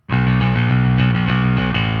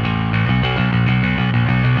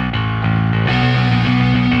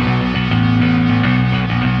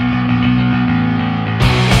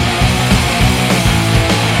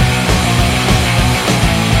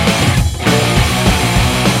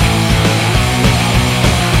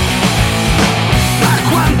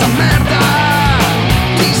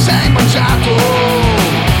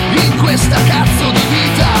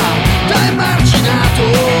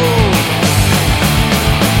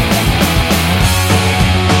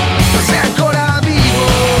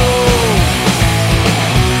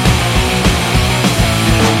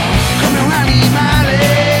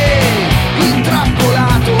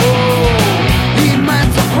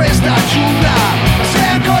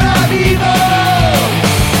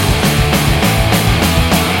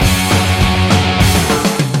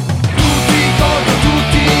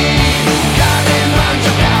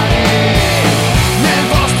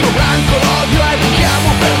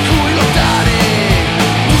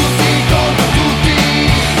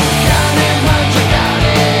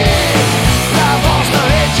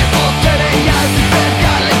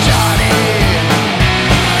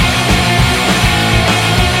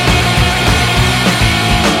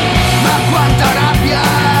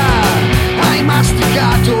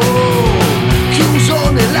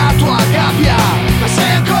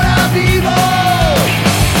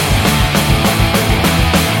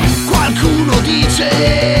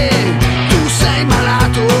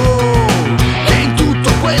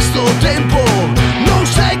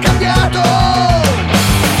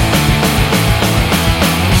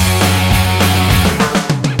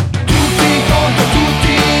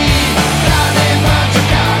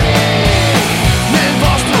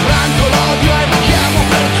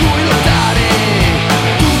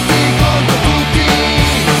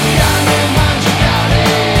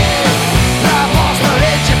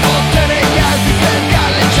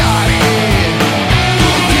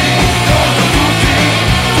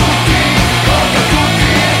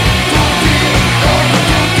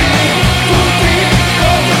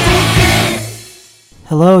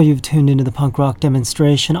Hello, you've tuned into the punk rock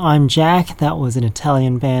demonstration. I'm Jack. That was an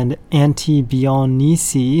Italian band, Anti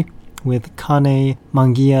Bionisi, with Kane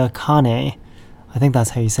Mangia Kane. I think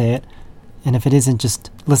that's how you say it. And if it isn't,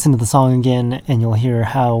 just listen to the song again and you'll hear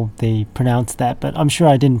how they pronounce that. But I'm sure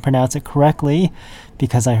I didn't pronounce it correctly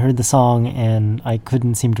because I heard the song and I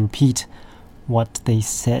couldn't seem to repeat what they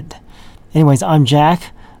said. Anyways, I'm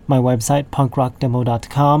Jack. My website,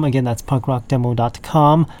 punkrockdemo.com. Again, that's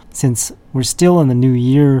punkrockdemo.com. Since we're still in the new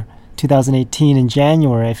year, 2018, in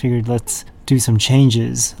January, I figured let's do some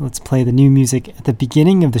changes. Let's play the new music at the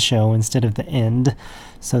beginning of the show instead of the end.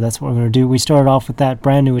 So that's what we're going to do. We started off with that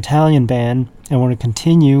brand new Italian band, and we're going to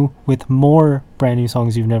continue with more brand new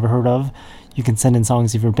songs you've never heard of. You can send in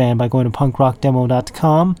songs of your band by going to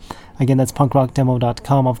punkrockdemo.com. Again, that's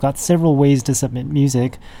punkrockdemo.com. I've got several ways to submit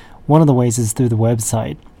music. One of the ways is through the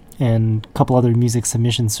website and a couple other music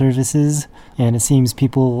submission services, and it seems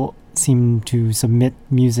people seem to submit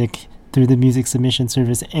music through the music submission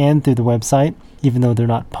service and through the website, even though they're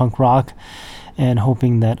not punk rock, and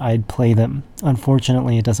hoping that I'd play them.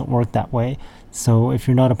 Unfortunately, it doesn't work that way. So if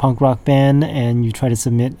you're not a punk rock band and you try to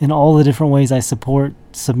submit in all the different ways I support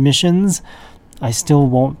submissions, I still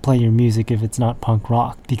won't play your music if it's not punk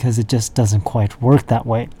rock, because it just doesn't quite work that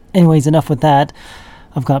way. Anyways, enough with that.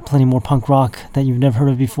 I've got plenty more punk rock that you've never heard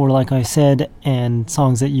of before, like I said, and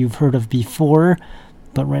songs that you've heard of before.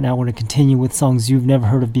 But right now we're going to continue with songs you've never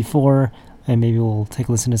heard of before, and maybe we'll take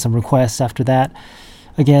a listen to some requests after that.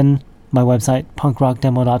 Again, my website,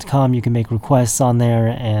 punkrockdemo.com. You can make requests on there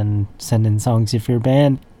and send in songs if you're a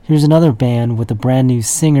band. Here's another band with a brand new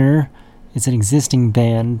singer. It's an existing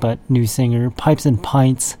band, but new singer, Pipes and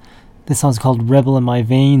Pints. This song's called Rebel in My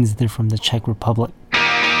Veins. They're from the Czech Republic.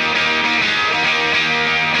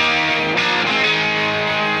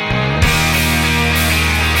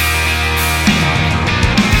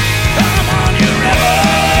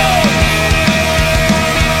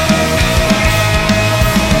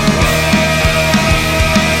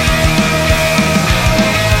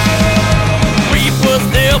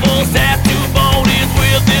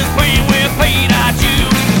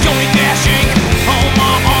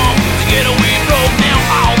 Get away, broke now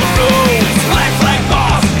all the roads. Flags like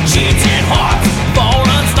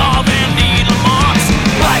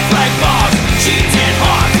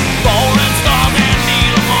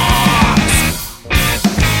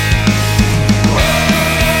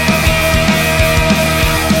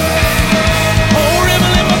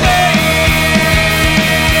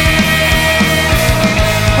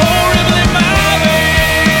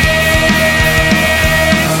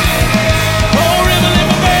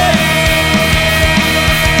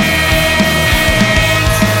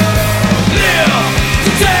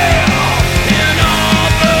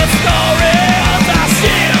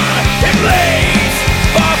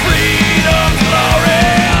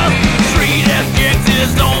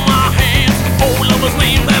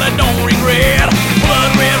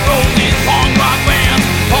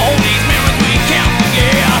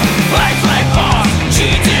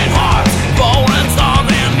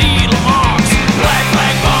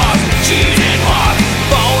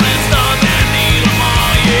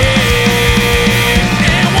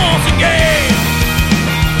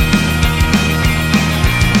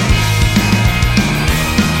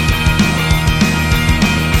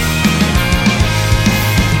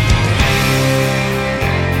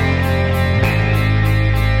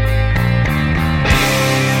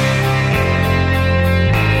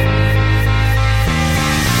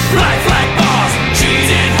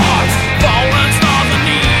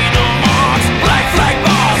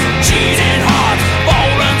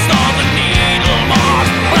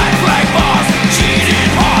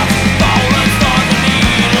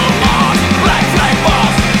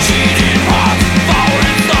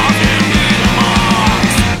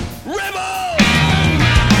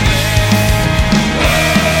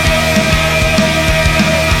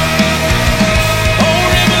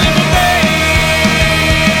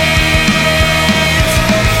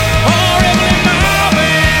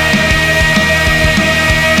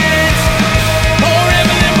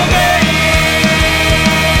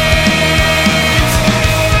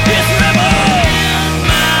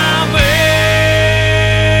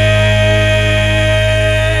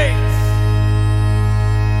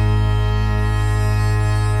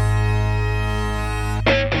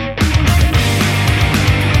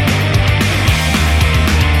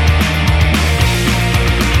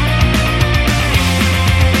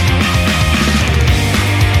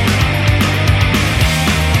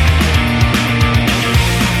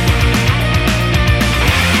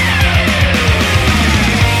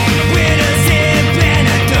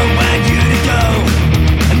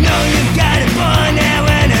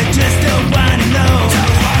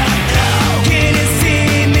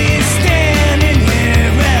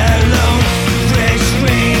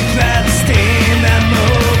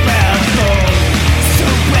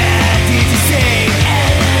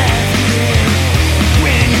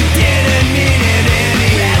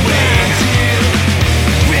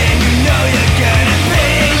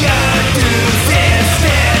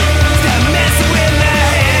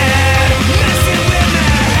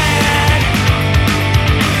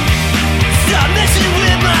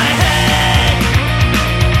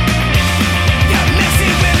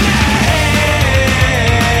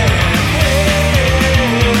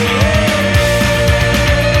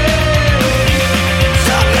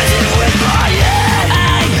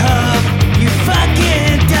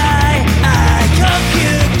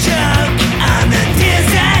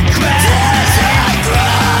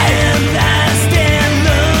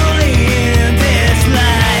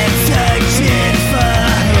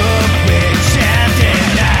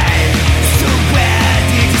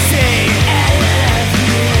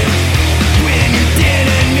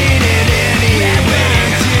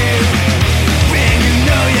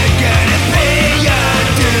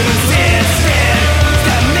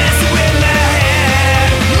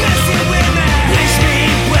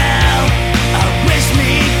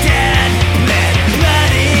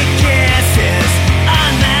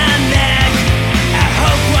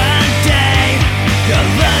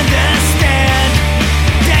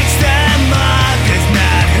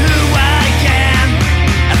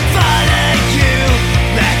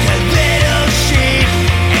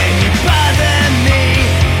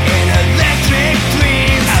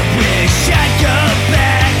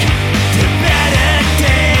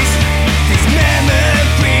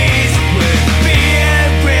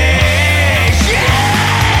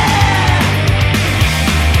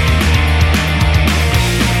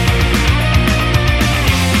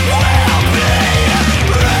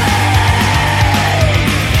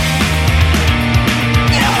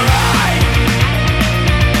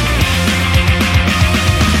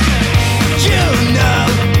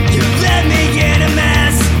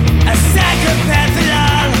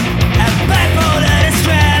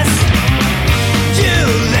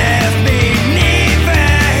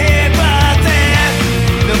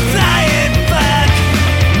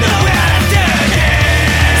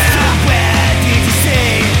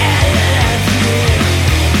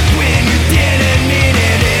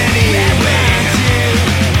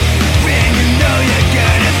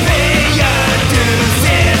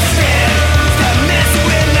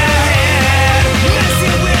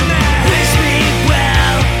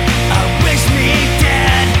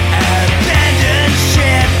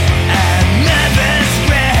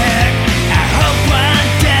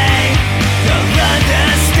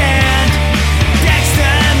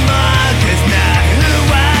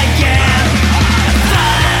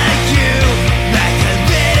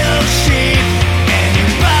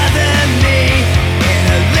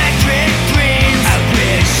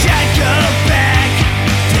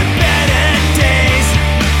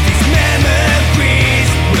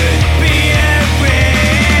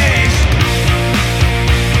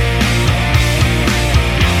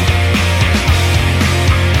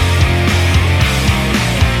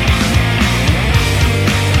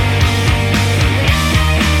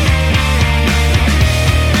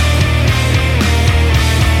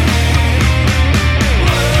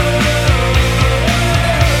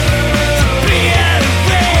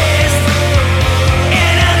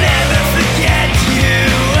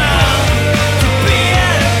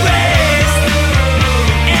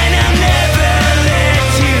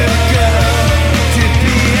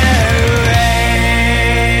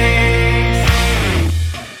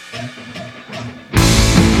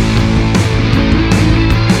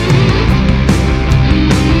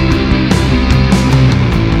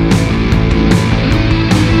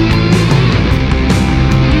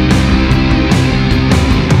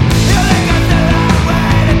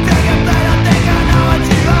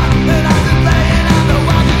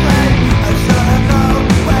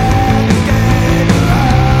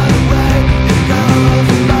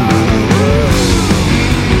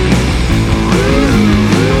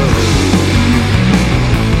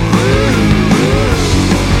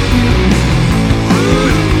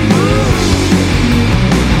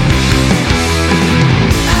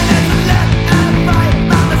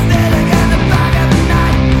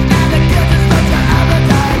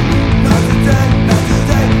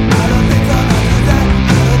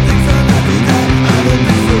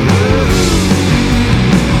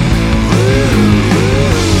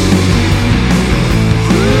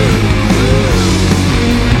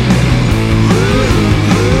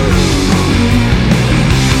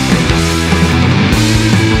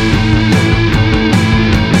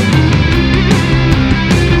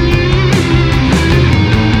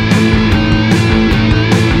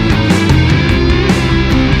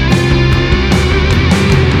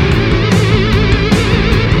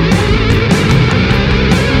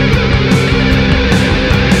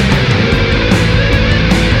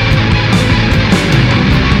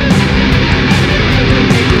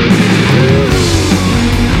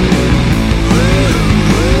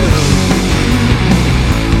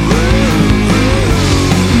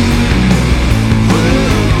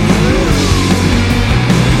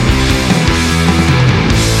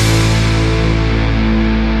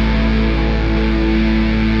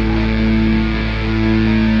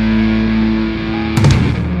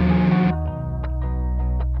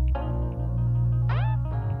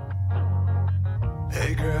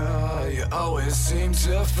always seem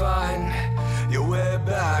to find your way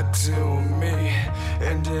back to me,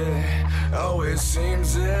 and it always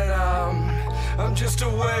seems that I'm just a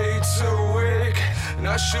way too weak, and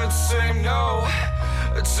I should say no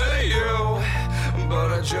to you,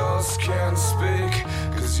 but I just can't speak,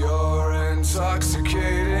 'cause you're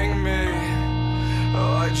intoxicating me.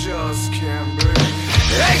 Oh, I just can't breathe.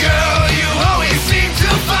 Hey girl, you always seem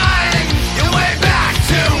to find your way back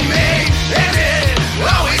to me, and it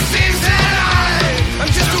always seems that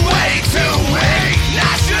I'm just way too weak, and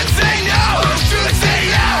I should say no, should say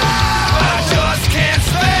no, but I just can't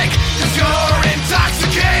speak, 'cause you're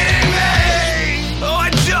intoxicating me. Oh, I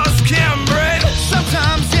just can't breathe.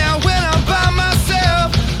 Sometimes, yeah, when I'm by myself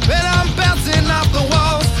and I'm bouncing off the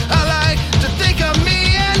walls, I like to think of me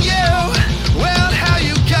and you. Well, how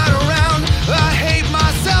you got around. I hate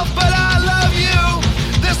myself, but I love you.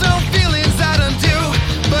 There's no feelings I don't do,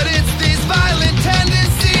 but it's these violent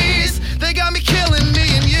tendencies. They got me killing me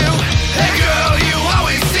and you. Hey girl, you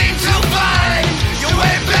always seem to find your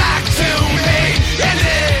way back to me, and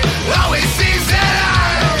it always seems that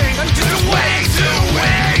I'm just way too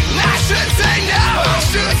weak, and I should say no,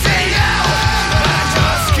 should say no, but I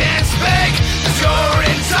just can't speak, 'cause you're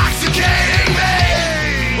intoxicating me.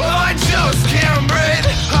 Oh, I just can't breathe.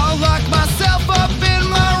 I'll lock myself up in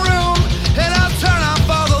my room and I'll turn off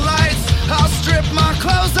all the lights. I'll strip my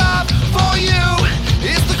clothes off for you.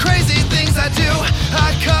 It's the crazy things I do. I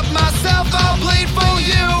cut myself, I'll bleed for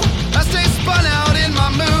you. I stay spun out in my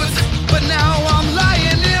moods, but now I'm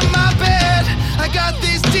lying in my bed. I got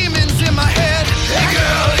these demons in my head. Hey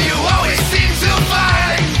girl, you always seem to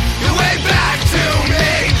find your way back to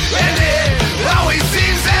me, and it always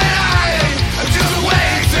seems that I'm just way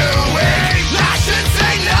too weak. I should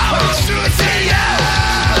say no, should say no,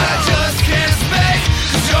 but I just can't speak,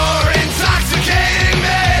 'cause you're intoxicating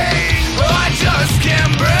me. Oh, I just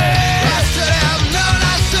can't breathe. I should have known,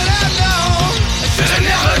 I should have known. I should've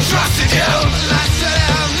never trusted you. I should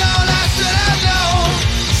have known, I should have known.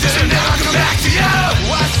 Should've never come back to you.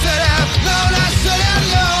 I should have known, I should have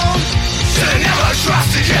known. Should've never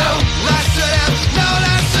trusted you. I should have known,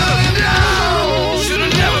 I should have known.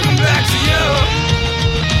 Should've never come back to you.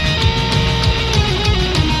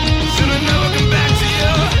 Should've never come back to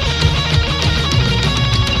you.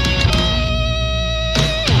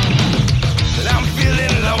 But I'm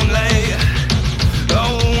feeling lonely.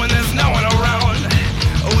 Oh, when there's no one around.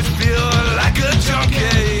 Always feel like a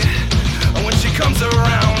junkie. When she comes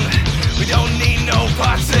around, we don't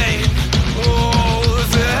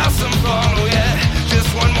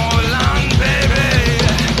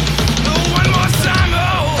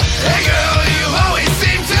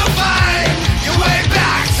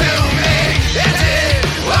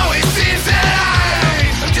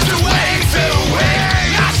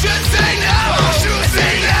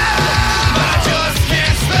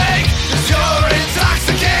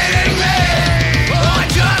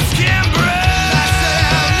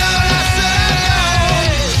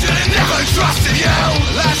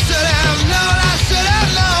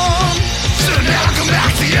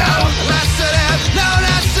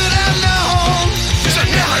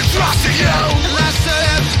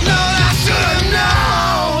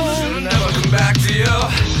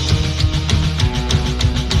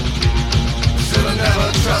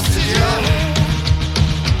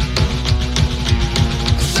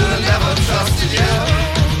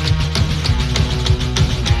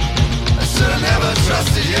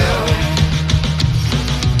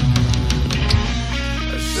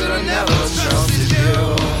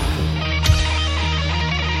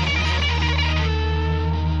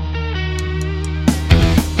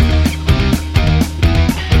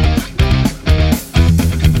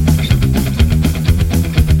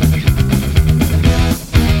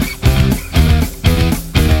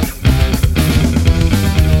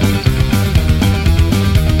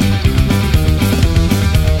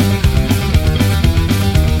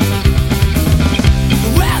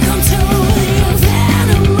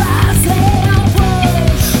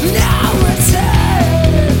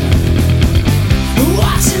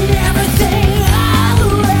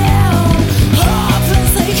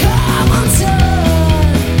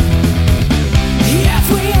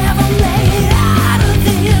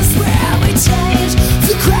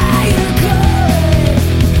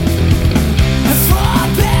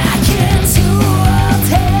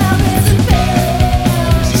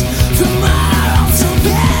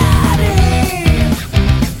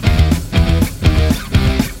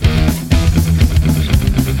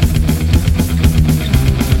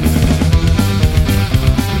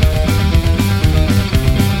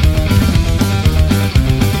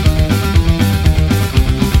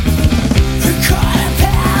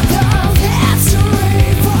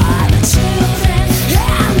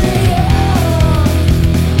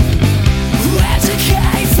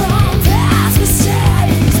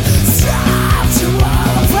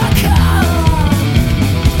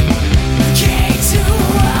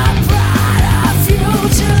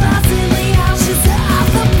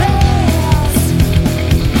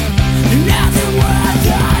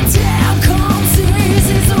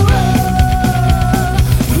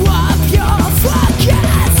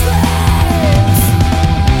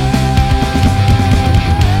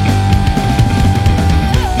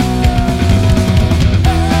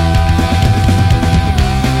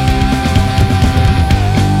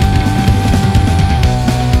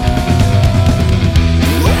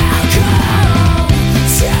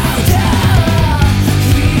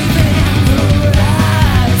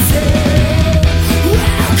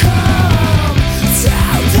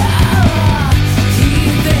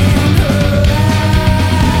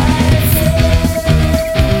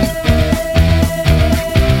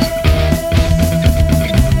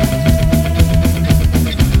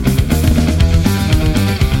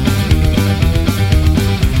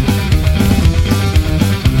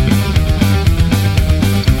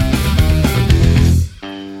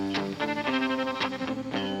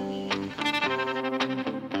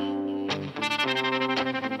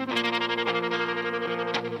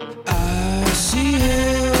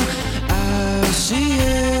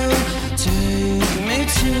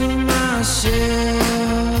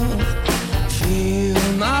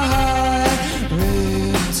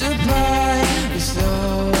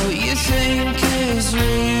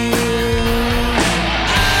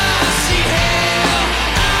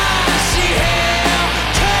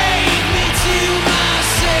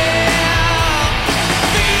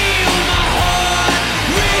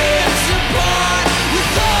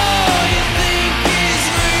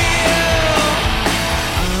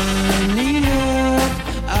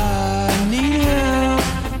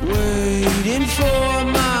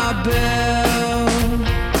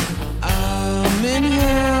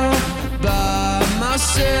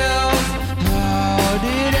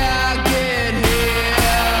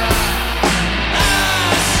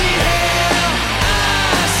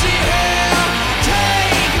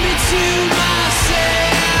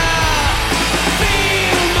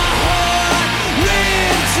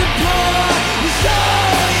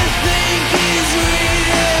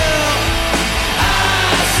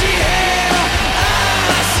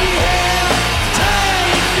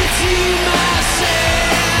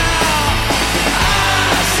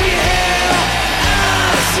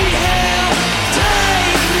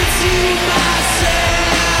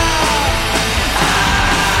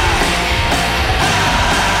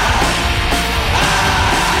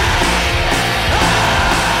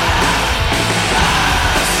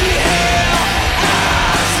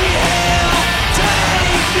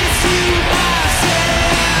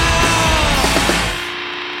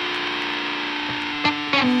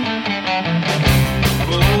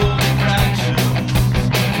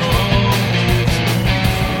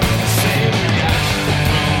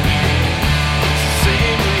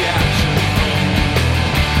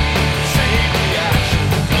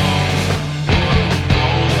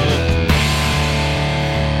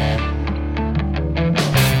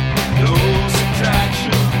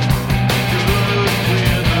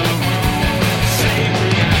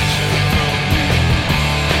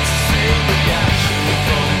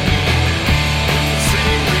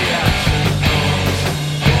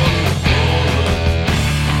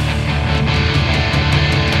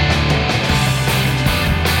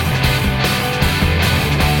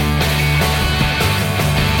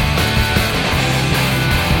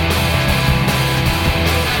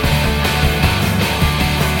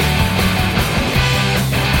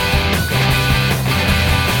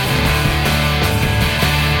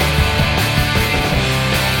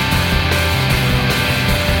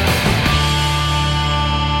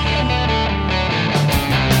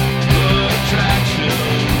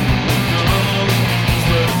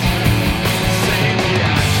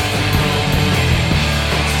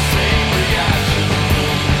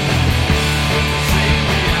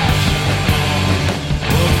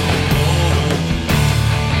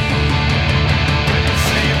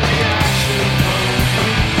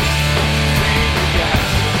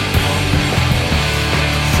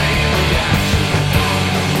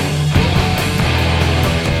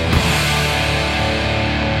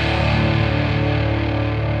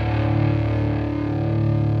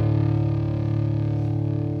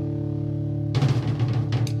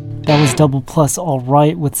That was Double Plus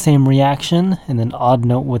Alright with Same Reaction, and then Odd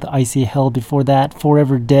Note with Icy Hell before that,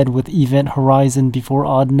 Forever Dead with Event Horizon before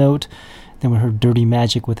Odd Note, then we heard Dirty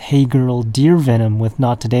Magic with Hey Girl, Dear Venom with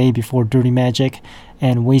Not Today before Dirty Magic,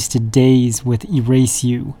 and Wasted Days with Erase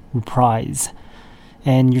You, Reprise.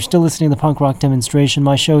 And you're still listening to the Punk Rock Demonstration.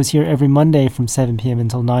 My show is here every Monday from 7 p.m.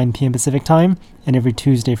 until 9 p.m. Pacific Time, and every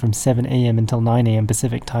Tuesday from 7 a.m. until 9 a.m.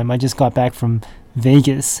 Pacific Time. I just got back from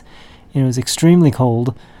Vegas, and it was extremely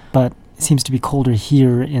cold, but it seems to be colder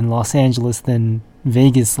here in Los Angeles than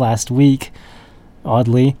Vegas last week,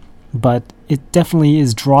 oddly. But it definitely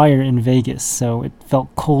is drier in Vegas, so it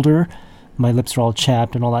felt colder. My lips are all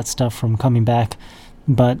chapped and all that stuff from coming back,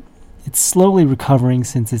 but it's slowly recovering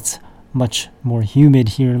since it's much more humid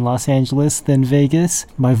here in Los Angeles than Vegas.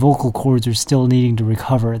 My vocal cords are still needing to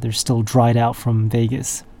recover. They're still dried out from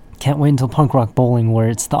Vegas. Can't wait until Punk Rock Bowling, where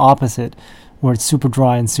it's the opposite, where it's super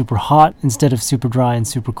dry and super hot instead of super dry and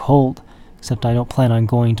super cold. Except I don't plan on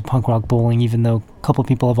going to Punk Rock Bowling, even though a couple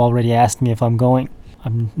people have already asked me if I'm going.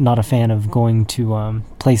 I'm not a fan of going to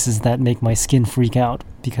places that make my skin freak out,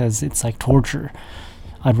 because it's like torture.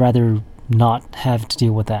 I'd rather not have to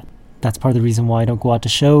deal with that. That's part of the reason why I don't go out to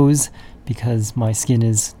shows, because my skin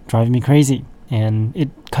is driving me crazy, and it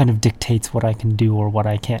kind of dictates what I can do or what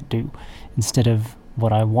I can't do, instead of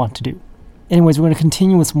what I want to do. Anyways, we're going to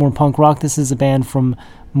continue with some more punk rock. This is a band from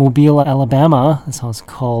Mobile, Alabama. This song's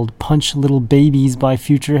called Punch Little Babies by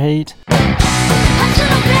Future Hate. Punch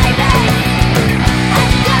little babies, I'm gonna sleep.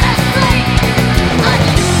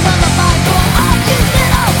 Punch you from the Bible, all you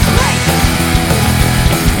little freaks.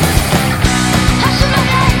 Punch little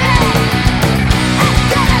babies, I'm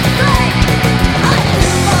gonna sleep. Punch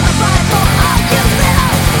you from the Bible, all you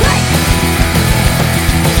little freaks.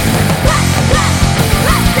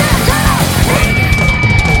 Let's do a little freak.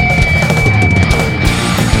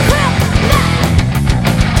 Crip, nut,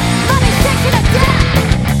 money, sex, and a death.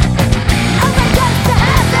 Overdose to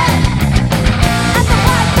heaven. At the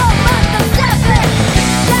Bible, month of 7.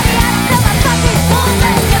 Daddy, I still a fucking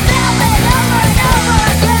woman. You mail it over and over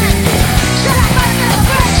again. Should I fight for the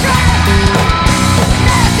virtue?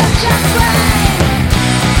 There's a just rain.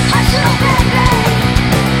 Hush little baby, I'm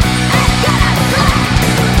gonna sleep.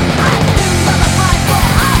 I do for the Bible,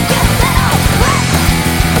 all you little freaks.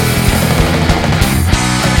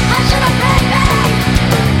 Hush little baby, I'm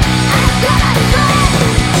gonna sleep.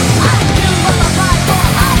 I do for the Bible,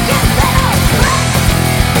 all you little freaks.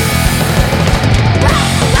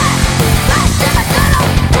 Let's do a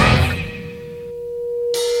little freak.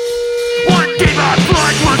 One day my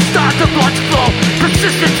blood will start the blood flow.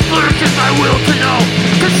 Persistence flourishes my will to know.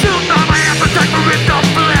 Consumed by my appetite for ripped off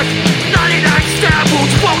bliss. 99 stab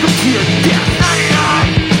wounds, welcome to your death.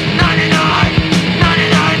 99, 99,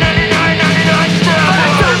 99, 99, 99 stab wounds. By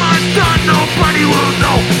the time I'm done, nobody will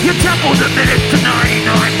know. Your temple's a minute to 99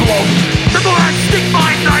 blows. The more I stick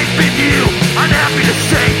my knife into you, I'm happy to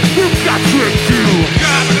say you got your due.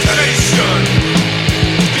 Decapitation,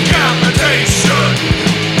 decapitation,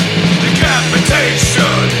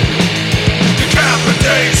 decapitation,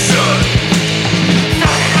 decapitation.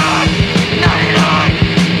 99, 99,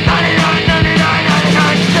 99, 99,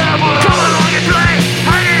 99 stab wounds. Come along and play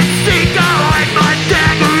hide and seek. I'll hide my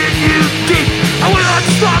dagger in you deep. I will not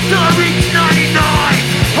stop till I reach 99.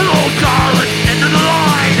 Hello, darling, end of the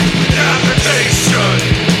line. Decapitation,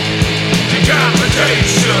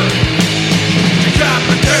 decapitation,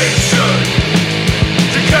 decapitation,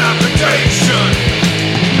 decapitation.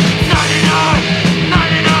 99,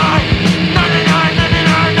 99, 99,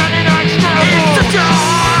 99, 99 stab wounds. It's such a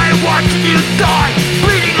high watching you die,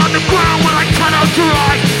 bleeding on the ground while I cut out your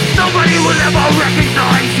eyes. Nobody will ever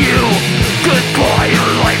recognize you. Goodbye,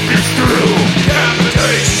 your life is through.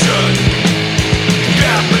 Decapitation,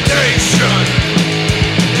 decapitation,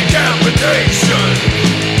 decapitation,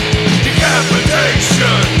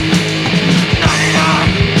 decapitation.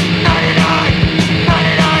 99, 99,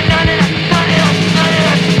 99, 99,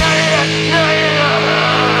 99, 99.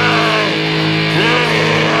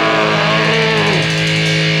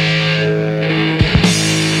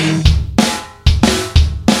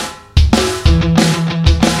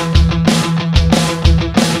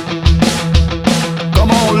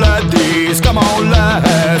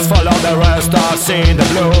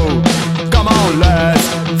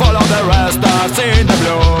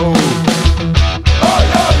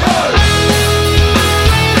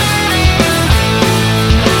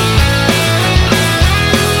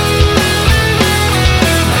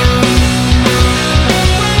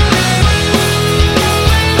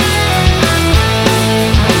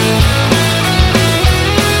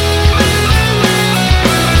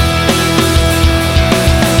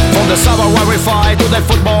 fight to the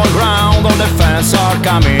football ground, all the fans are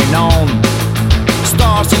coming on.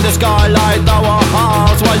 Stars in the sky light our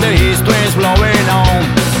hearts while the east wind's blowing on.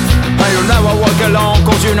 And you'll never walk alone,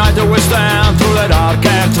 cause united we stand through the dark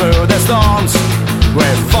and through the storms. We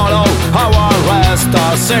follow our rest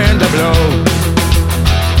us in the blue.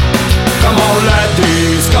 Come on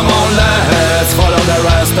ladies, come on let's follow the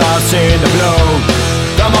rest us in the blue.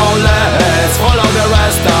 Come on let's follow the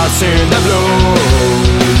rest us in the blue.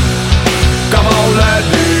 Come on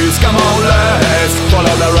ladies, come on let's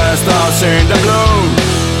follow the rest us in the blue.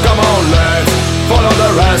 Come on let's follow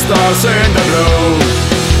the rest us in the blue.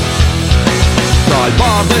 Dal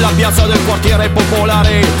bar della piazza del quartiere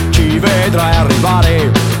popolare ci vedrai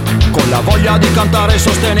arrivare, con la voglia di cantare e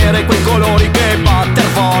sostenere quei colori che batter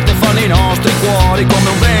forte fanno i nostri cuori, come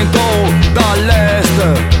un vento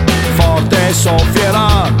dall'est forte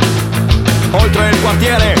soffierà oltre il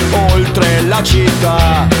quartiere, oltre la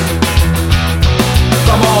città.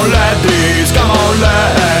 Come on ladies, come on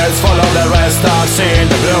let's follow the rest us in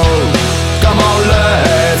the blue. Come on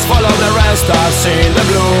let's follow the rest us in the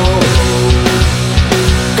blue.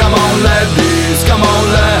 Come on ladies, come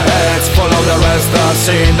on let's follow the rest us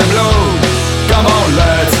in the blue. Come on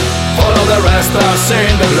let's follow the rest us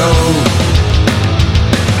in the blue.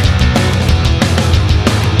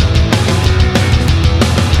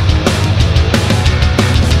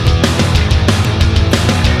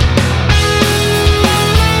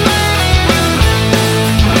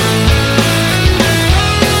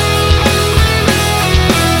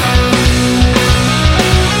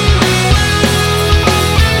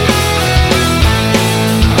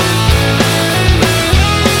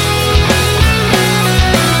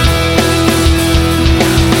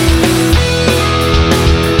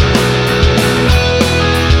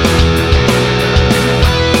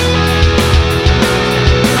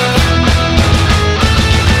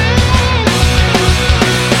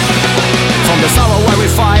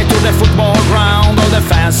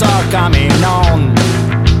 Coming on.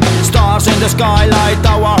 Stars in the sky light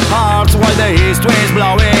our hearts while the east wind's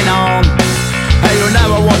blowing on. Hey, you'll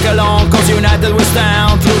never walk alone, cause united we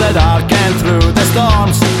stand through the dark and through the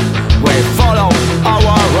storms. We follow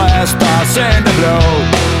our rest us in the blue.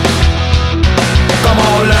 Come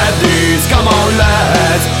on ladies, come on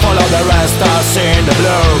let's follow the rest us in the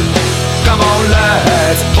blue. Come on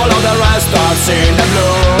let's follow the rest us in the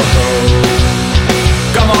blue.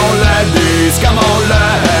 Come on ladies, come on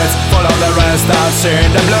let's follow the rest us in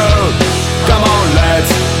the blue. Come on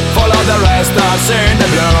let's follow the rest us in the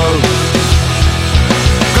blue.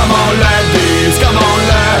 Come on ladies, come on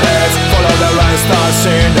let's follow the rest us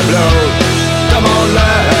in the blue. Come on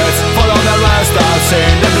let's follow the rest us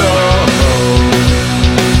in the blue.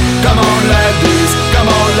 Come on ladies, come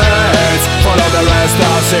on let's follow the rest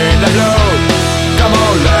us in the blue. Come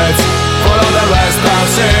on let's follow the rest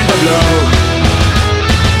us in the blue.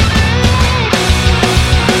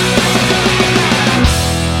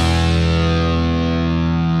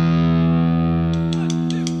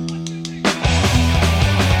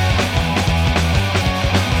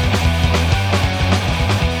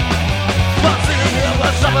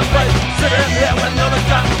 Sitting here with no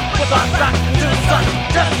gun, with our back to the sun,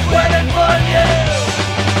 just waiting for you,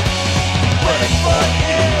 waiting for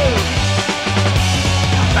you.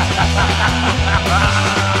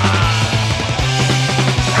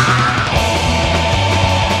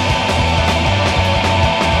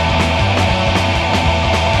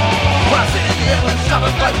 We're sitting here with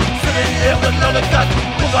summer break, sitting here with no gun,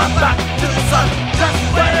 with our back to the sun, just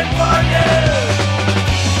waiting for you,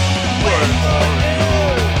 waiting for you.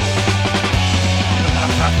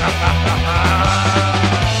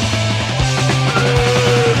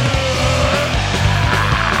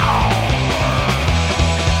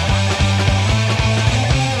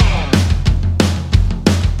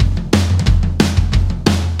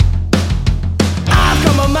 I've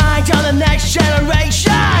got my mind on the next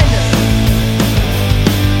generation,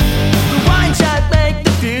 the ones that make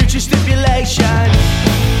the future stipulation.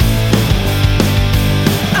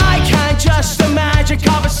 I can't just imagine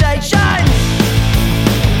conversation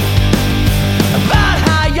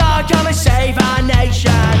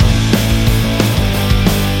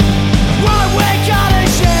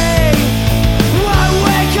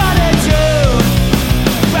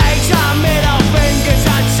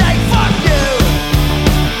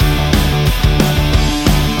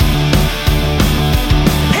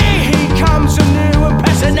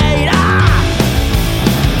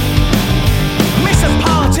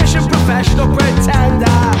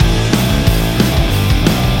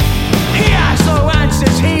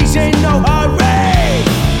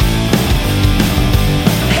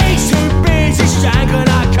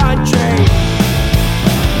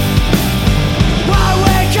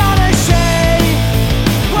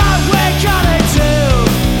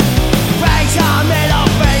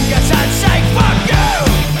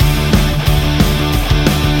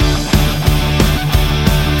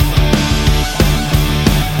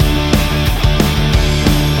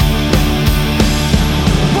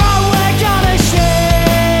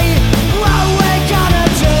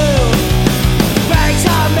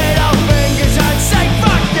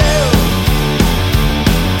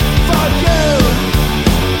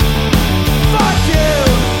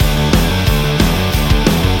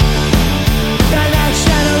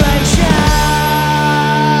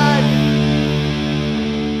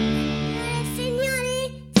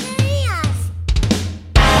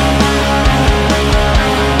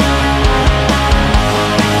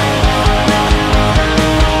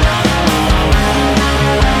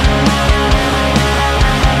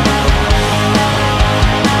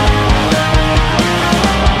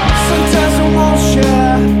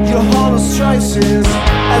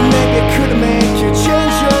And maybe I could make you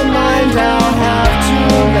change your mind. I'll have to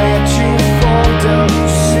let you fall down to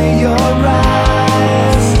see your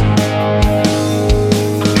eyes.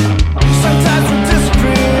 Sometimes we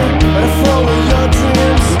disagree, but I follow your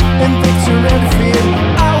dreams. In victory and defeat,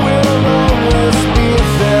 I will always be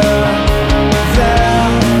there, there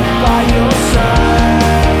by your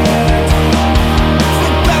side.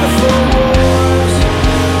 For better, for worse,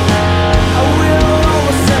 I will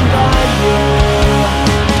always stand by you.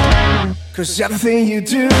 'Cause everything you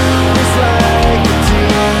do is like a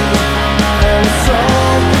deed, and it's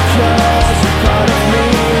all because you're part of me.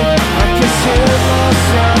 I can see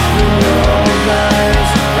myself in your eyes,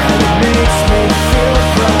 and it makes me feel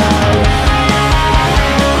proud.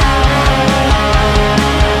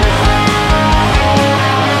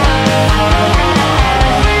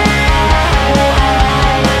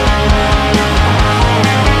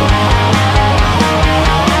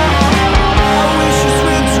 I wish your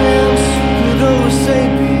sweet dreams could always stay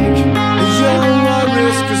big. A young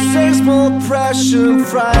worries, 'cause there's more pressure and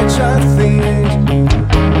fragile things.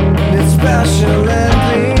 It's special and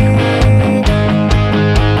big.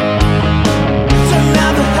 Don't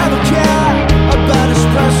never have a care about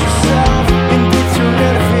express yourself in between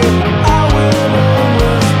anything. I will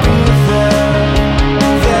always be there,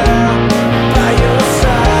 there by your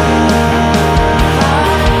side.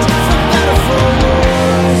 For better, for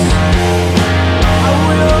worse, I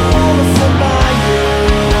will always stand by you.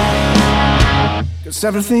 'Cause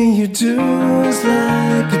everything you do is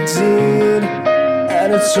like a deed, and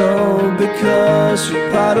it's all because you're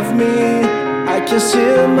part of me. I can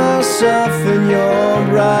see myself in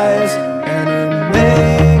your eyes, and it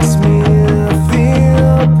makes me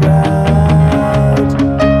feel proud.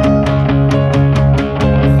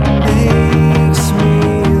 Makes me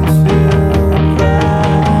feel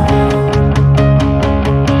proud.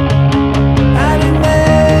 And it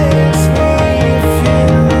makes me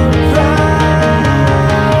feel proud.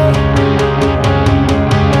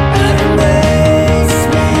 And it makes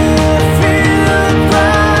me feel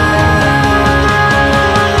proud.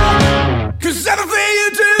 'Cause everything you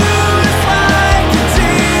do is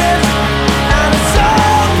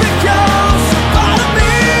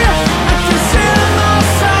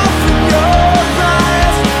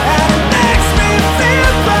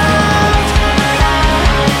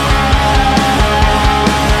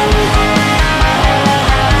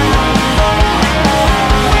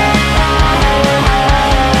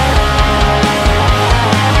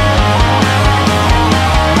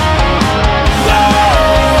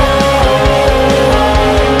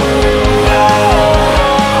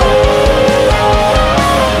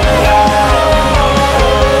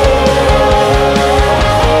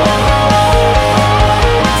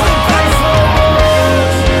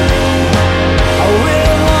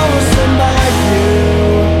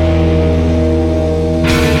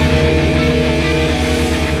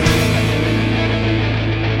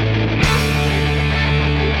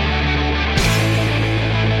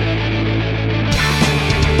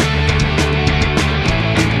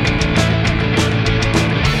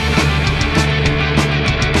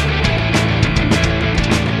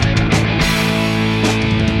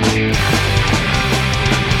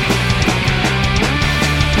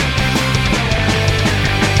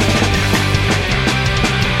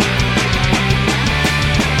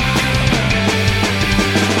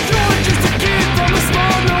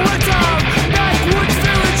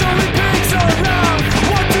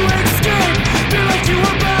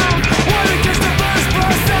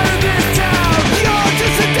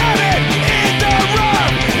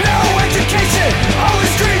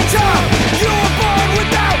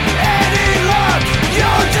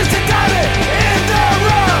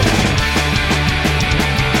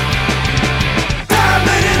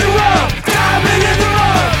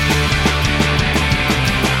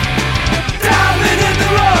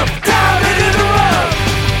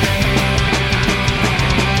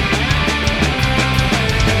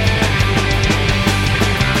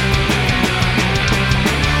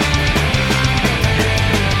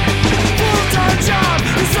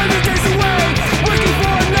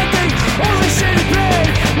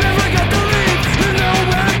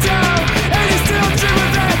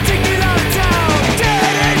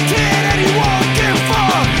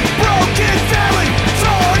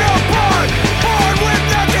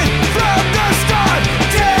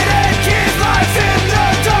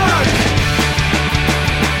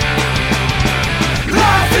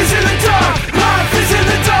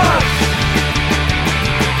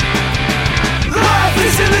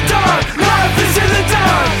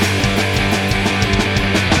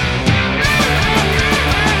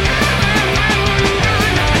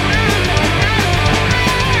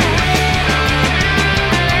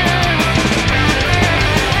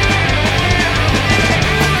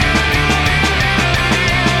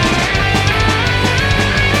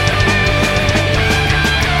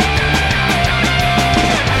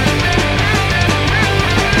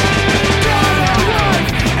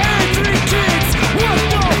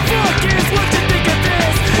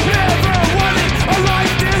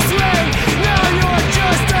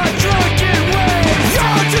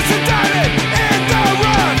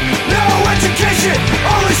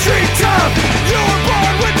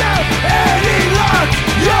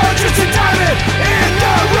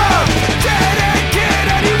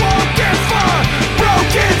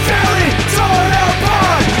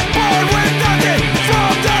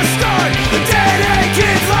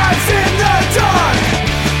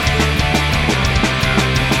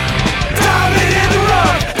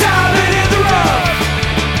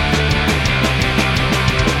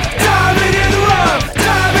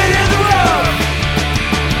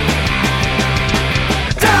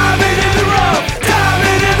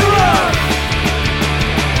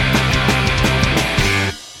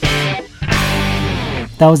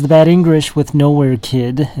That was The Bad English with Nowhere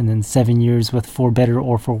Kid, and then 7 years with For Better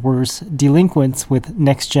or For Worse. Delinquents with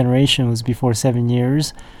Next Generation was before 7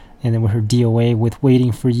 years, and then we heard DOA with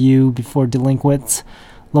Waiting for You before Delinquents.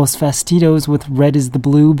 Los Fastidos with Red is the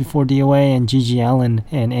Blue before DOA, and Gigi Allen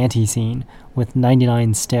and Anti-Scene with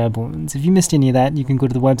 99 Stab Wounds. If you missed any of that, you can go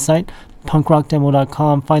to the website,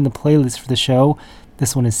 punkrockdemo.com, find the playlist for the show.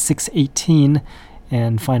 This one is 618,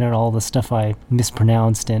 and find out all the stuff I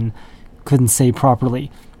mispronounced and couldn't say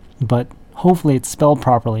properly. But hopefully it's spelled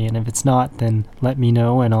properly, and if it's not, then let me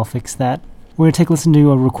know and I'll fix that. We're going to take a listen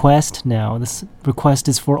to a request now. This request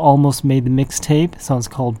is for Almost Made the Mixtape. The song's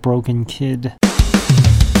called Broken Kid.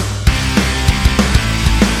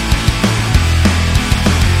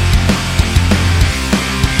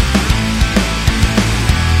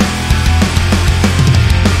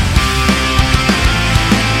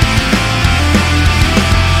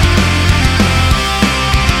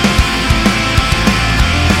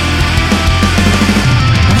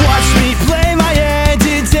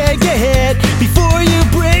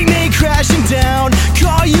 Down,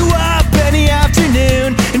 call you up any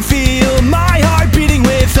afternoon and feel my heart beating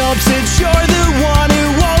with hope since you're the one who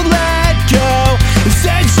won't let go.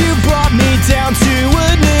 Instead you brought me down to a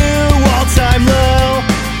new all-time low.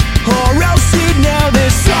 Or else you'd know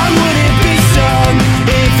this song wouldn't be sung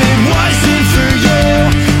if it wasn't for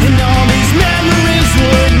you. And all these memories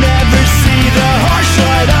would never see the harsh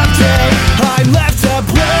light of day. I'm left a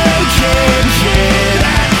broken kid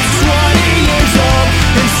at 20 years old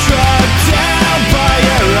and struck down by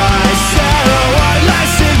your eyes, so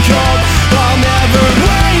heartless and cold. I'll never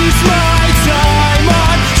waste my time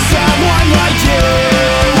on someone like you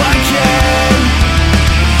again.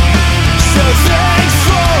 So thanks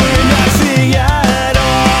for nothing at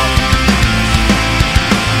all.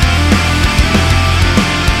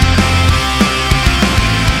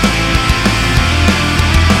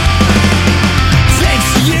 Thanks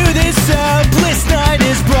to you, this bliss night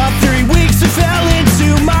has brought 3 weeks of hell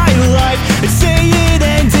into my life. I'd say it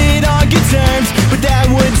ended on good terms, but that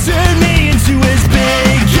would turn me into as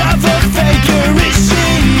big of a faker as she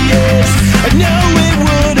is. I know it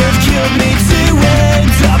would have killed me to end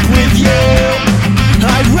up with you.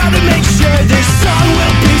 I'd rather make sure this song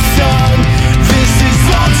will be sung. This is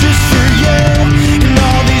all just for you, and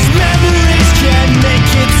all these memories can't make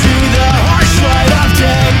it to the harsh light of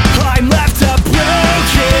day. I'm left a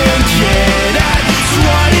broken kid at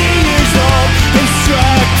 20 years old and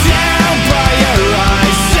struck down by your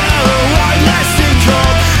eyes, so heartless and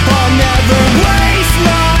cold. I'll never waste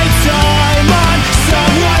my time on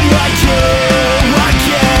someone like you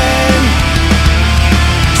again.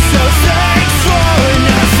 So thanks for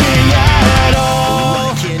nothing at all.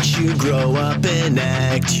 Why can't you grow up and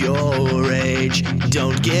act your age?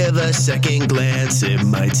 Don't give a second glance, it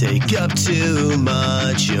might take up too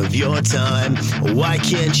much of your time. Why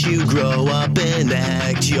can't you grow up and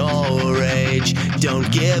act your age? Don't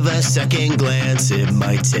give a second glance, it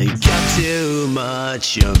might take up too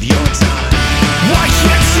much of your time. Why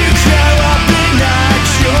can't you grow up and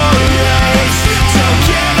act your age? Don't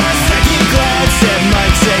give a second glance, it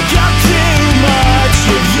might take up too much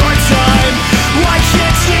of your time. Why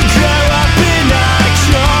can't you grow up and act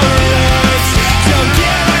your age? Don't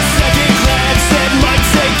give a second glance, it might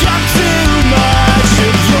take up too much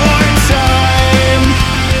of your time.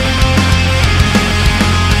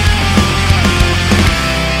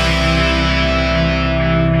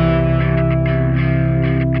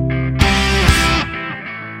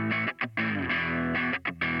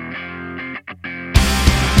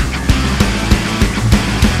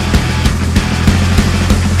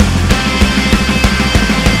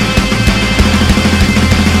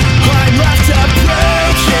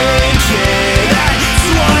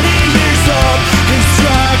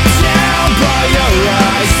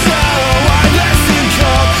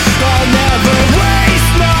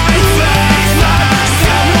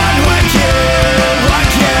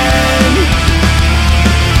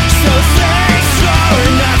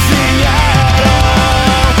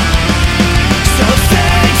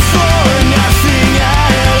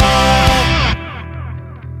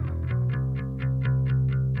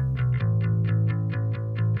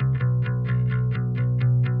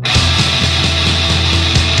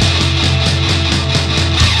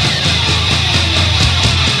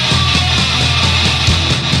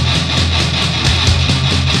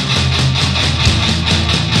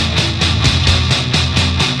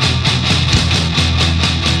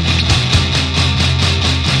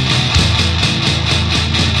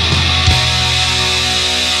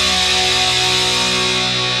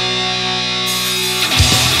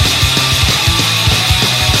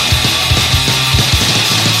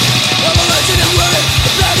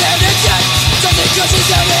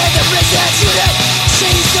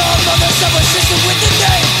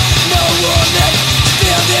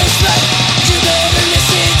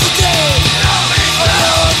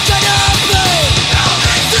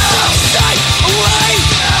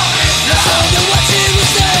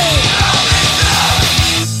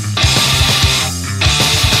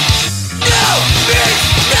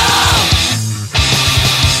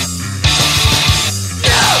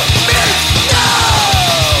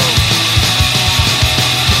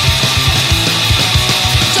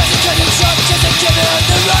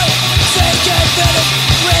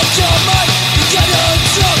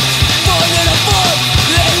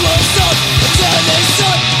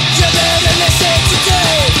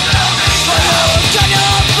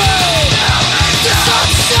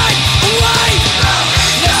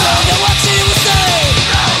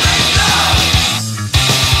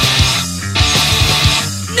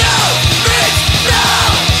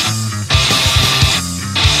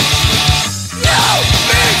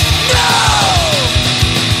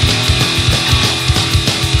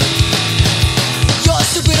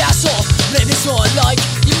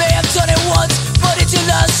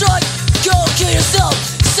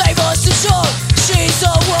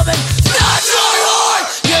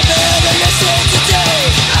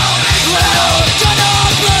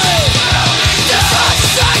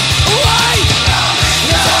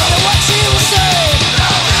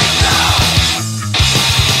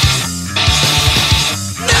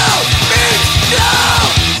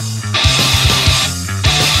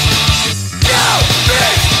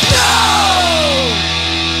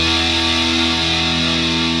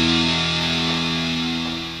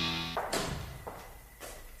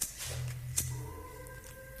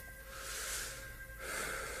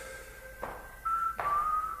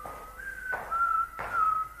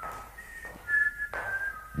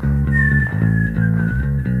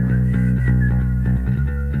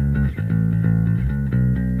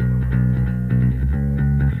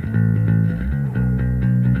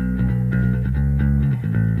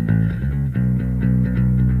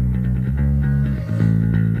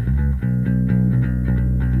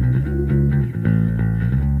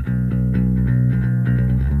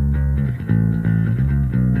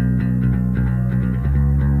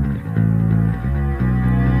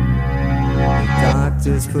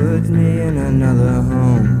 has put me in another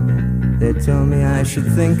home. They told me I should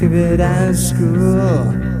think of it as school.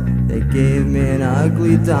 They gave me an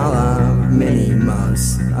ugly doll of Minnie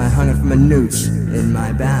Mouse. I hung it from a noose in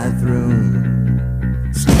my bathroom.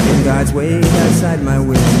 Sleeping guards wait outside my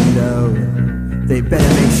window. They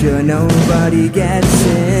better make sure nobody gets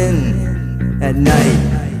in. At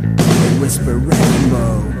night, they whisper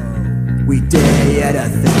rainbow. We dare yet to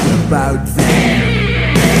think about them.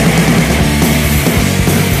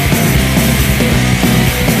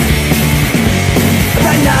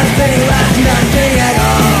 Got nothing left, nothing at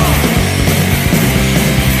all.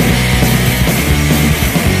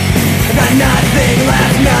 Got nothing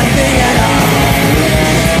left, nothing at all.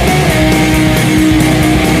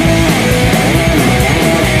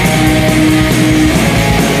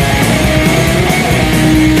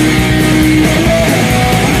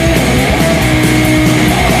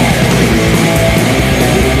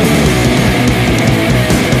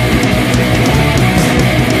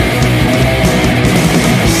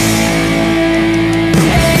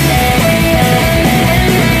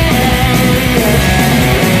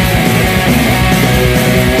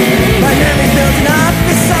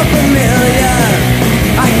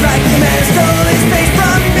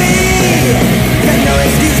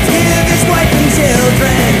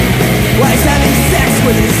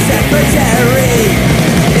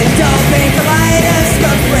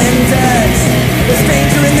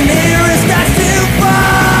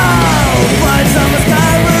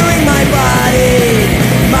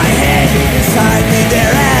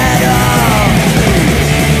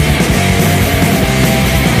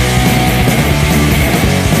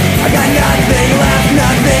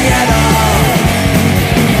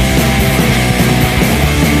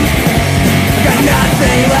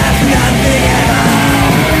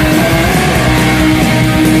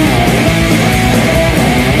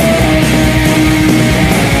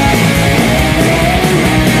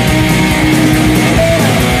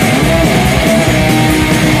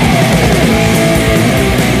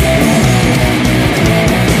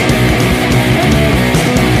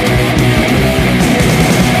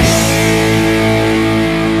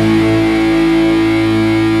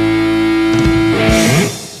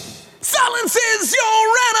 Silence is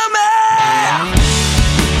your enemy.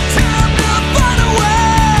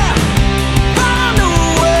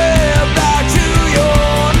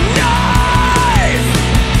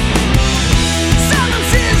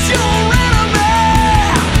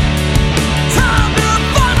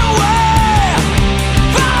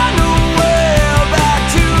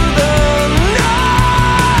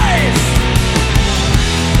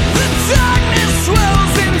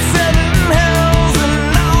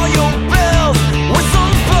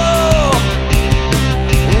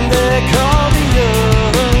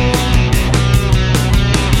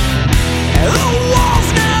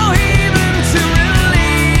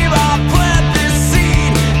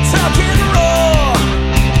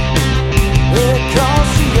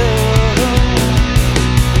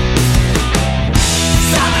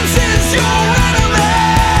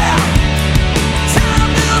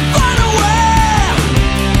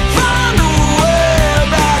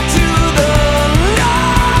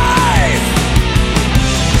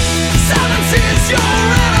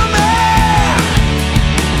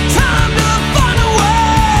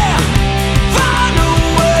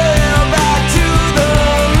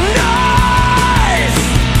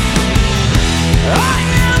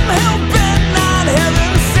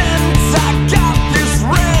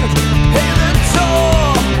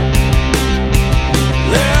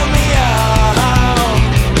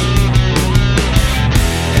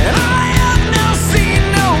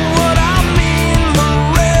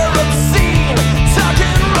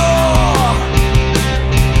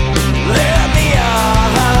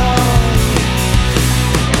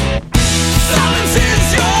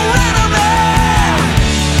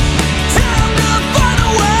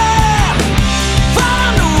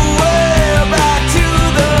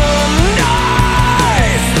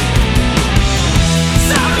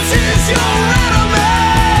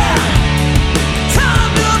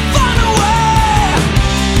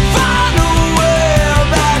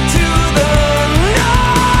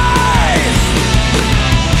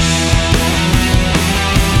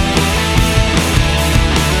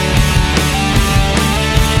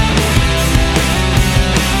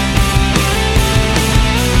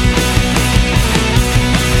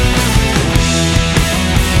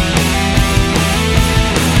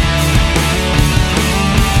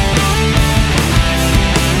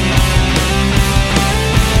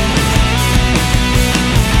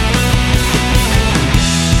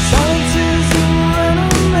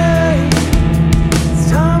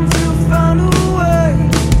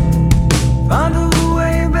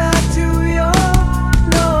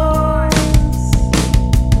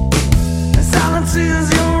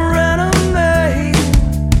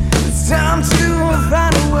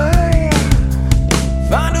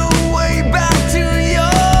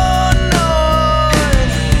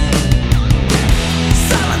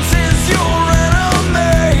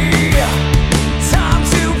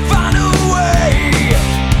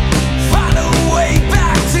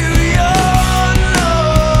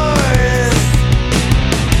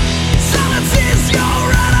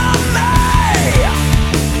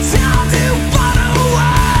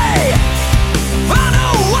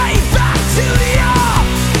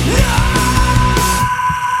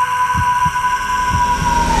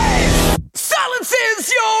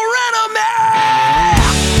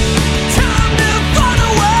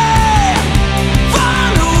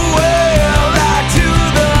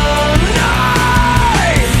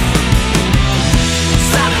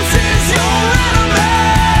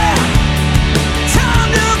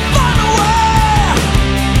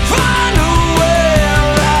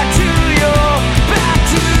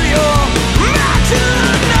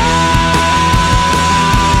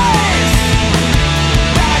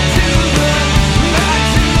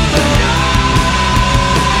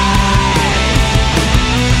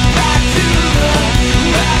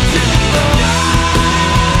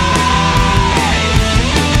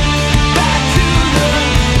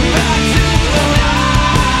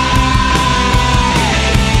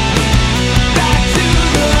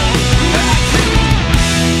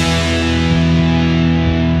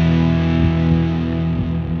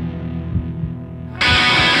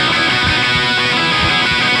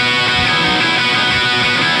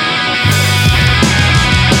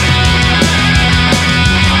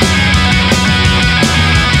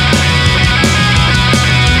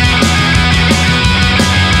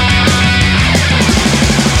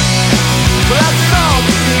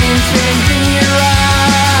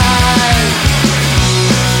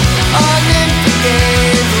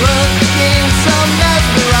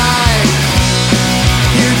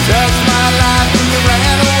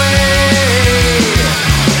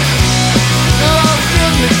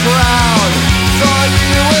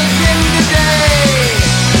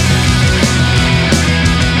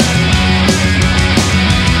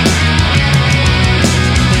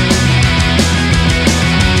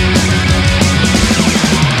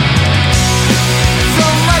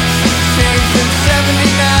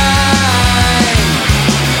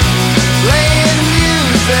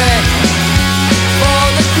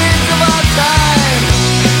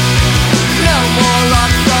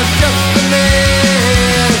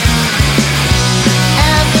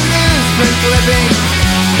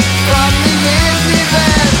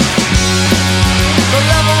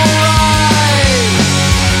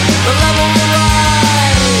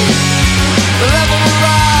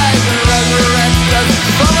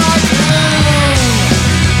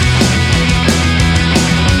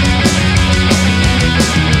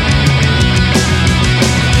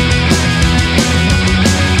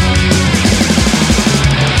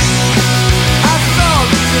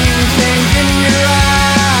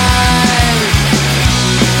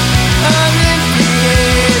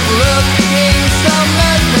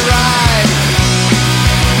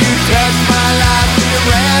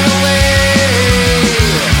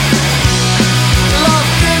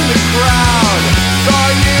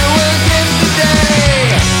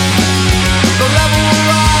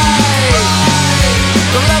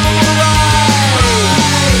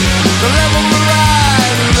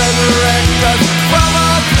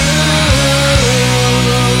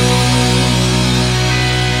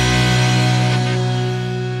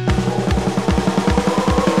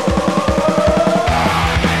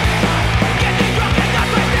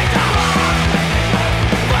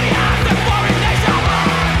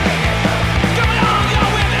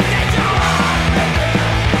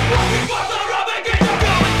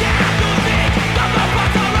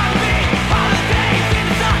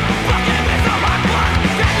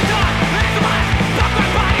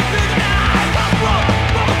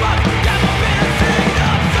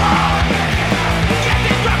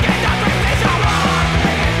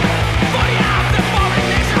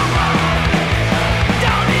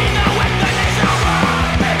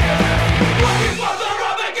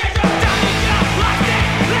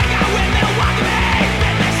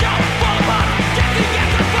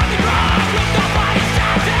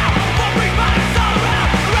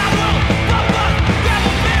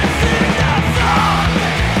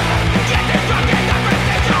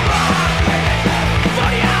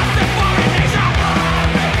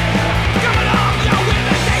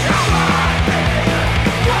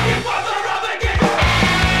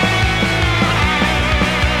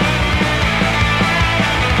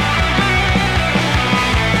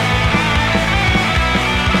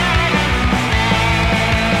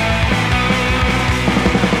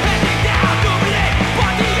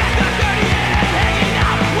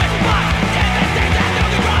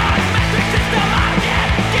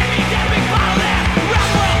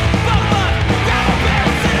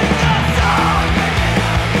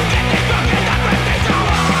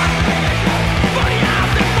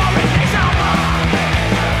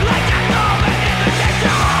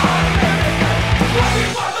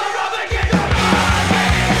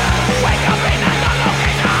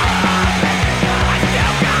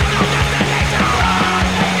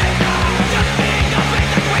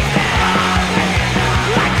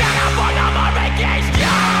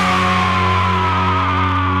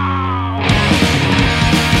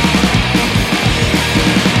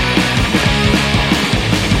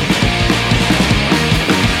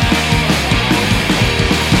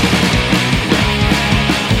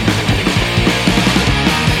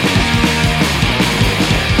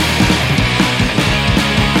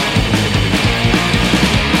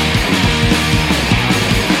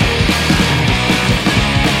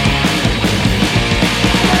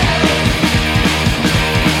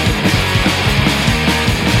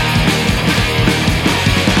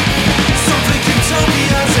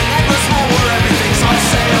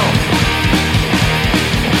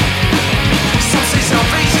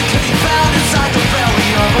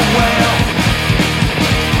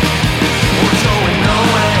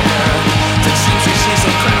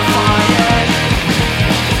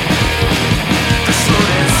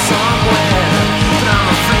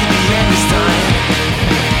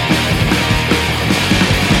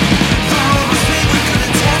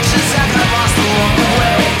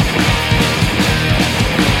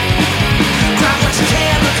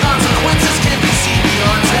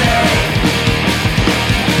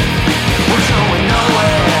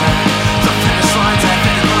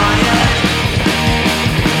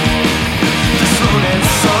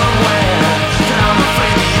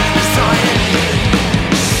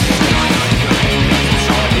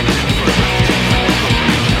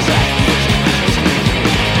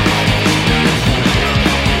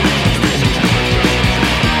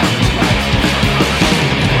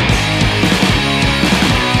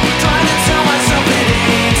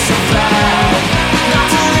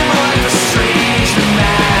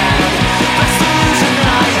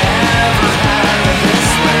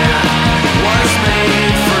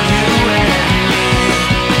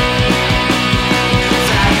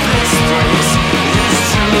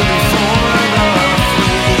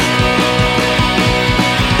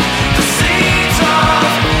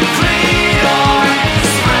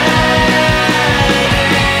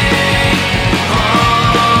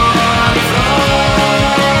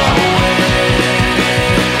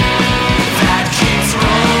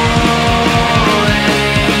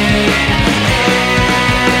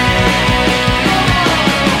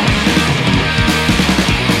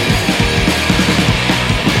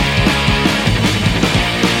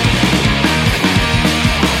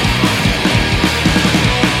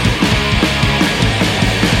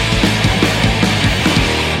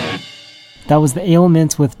 That was The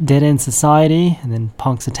Ailments with Dead End Society, and then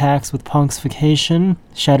Punk's Attacks with Punksification,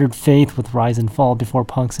 Shattered Faith with Rise and Fall before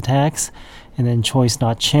Punk's Attacks, and then Choice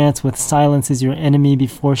Not Chance with Silence Is Your Enemy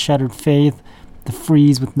before Shattered Faith, The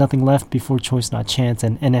Freeze with Nothing Left before Choice Not Chance,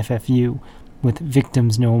 and NFFU with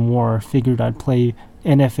Victims No More. Figured I'd play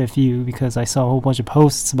NFFU because I saw a whole bunch of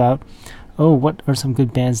posts about, oh, what are some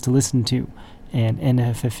good bands to listen to? And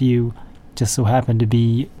NFFU just so happened to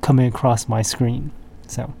be coming across my screen.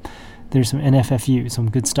 So there's some NFFU,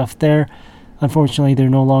 some good stuff there. Unfortunately, they're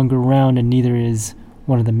no longer around, and neither is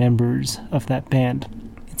one of the members of that band.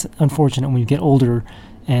 It's unfortunate when you get older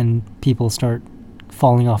and people start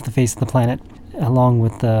falling off the face of the planet, along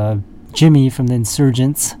with Jimmy from the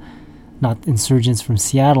Insurgents. Not Insurgents from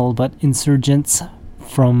Seattle, but Insurgents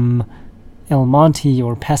from El Monte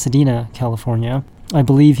or Pasadena, California. I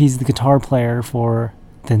believe he's the guitar player for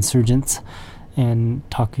the Insurgents, and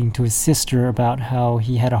talking to his sister about how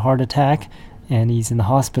he had a heart attack and he's in the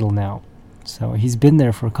hospital now. So he's been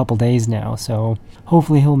there for a couple days now, so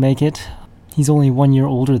hopefully he'll make it. He's only 1 year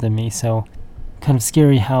older than me, so kind of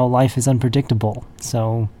scary how life is unpredictable.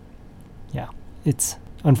 So yeah, it's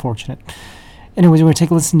unfortunate. Anyways, we're going to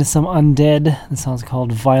take a listen to some Undead. The song's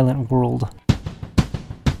called Violent World.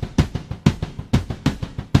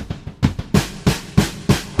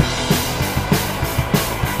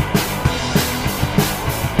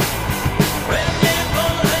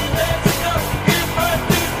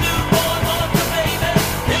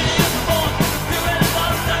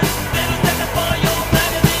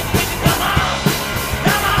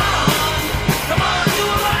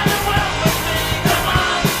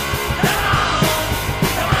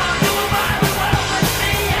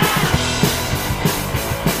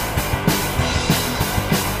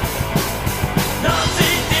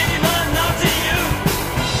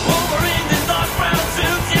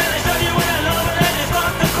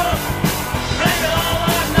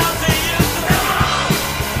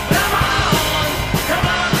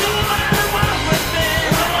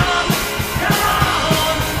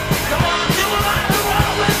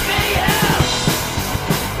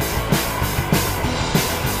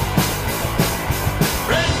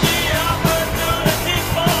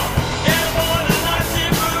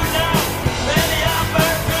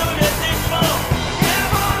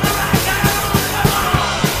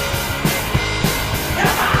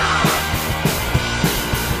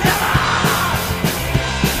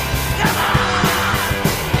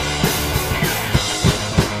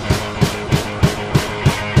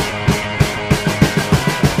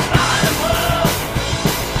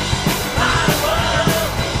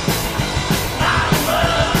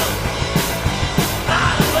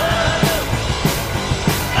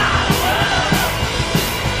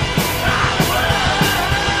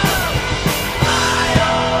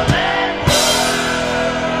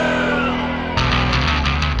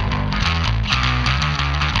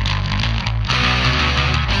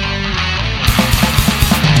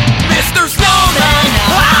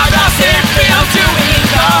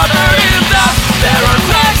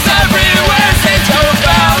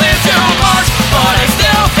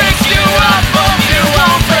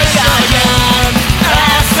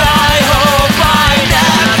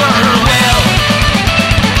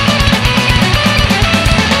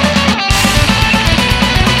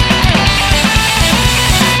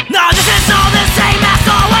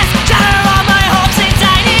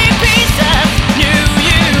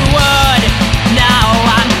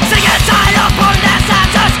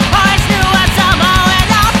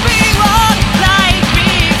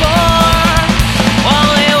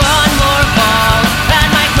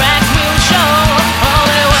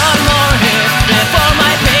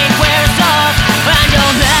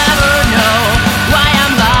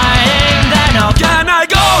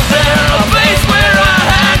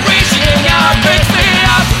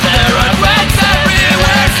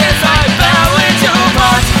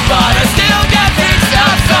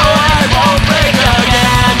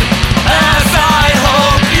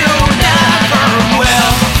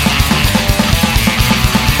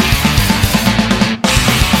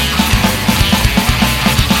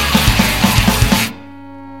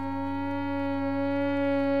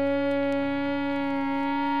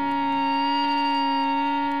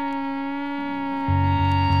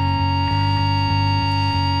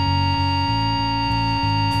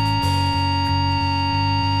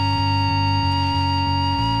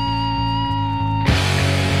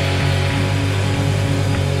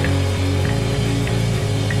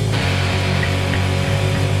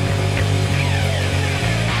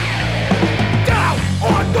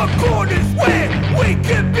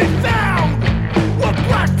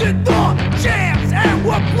 blasting the jams and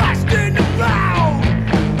we're blasting them loud.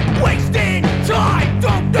 Wasting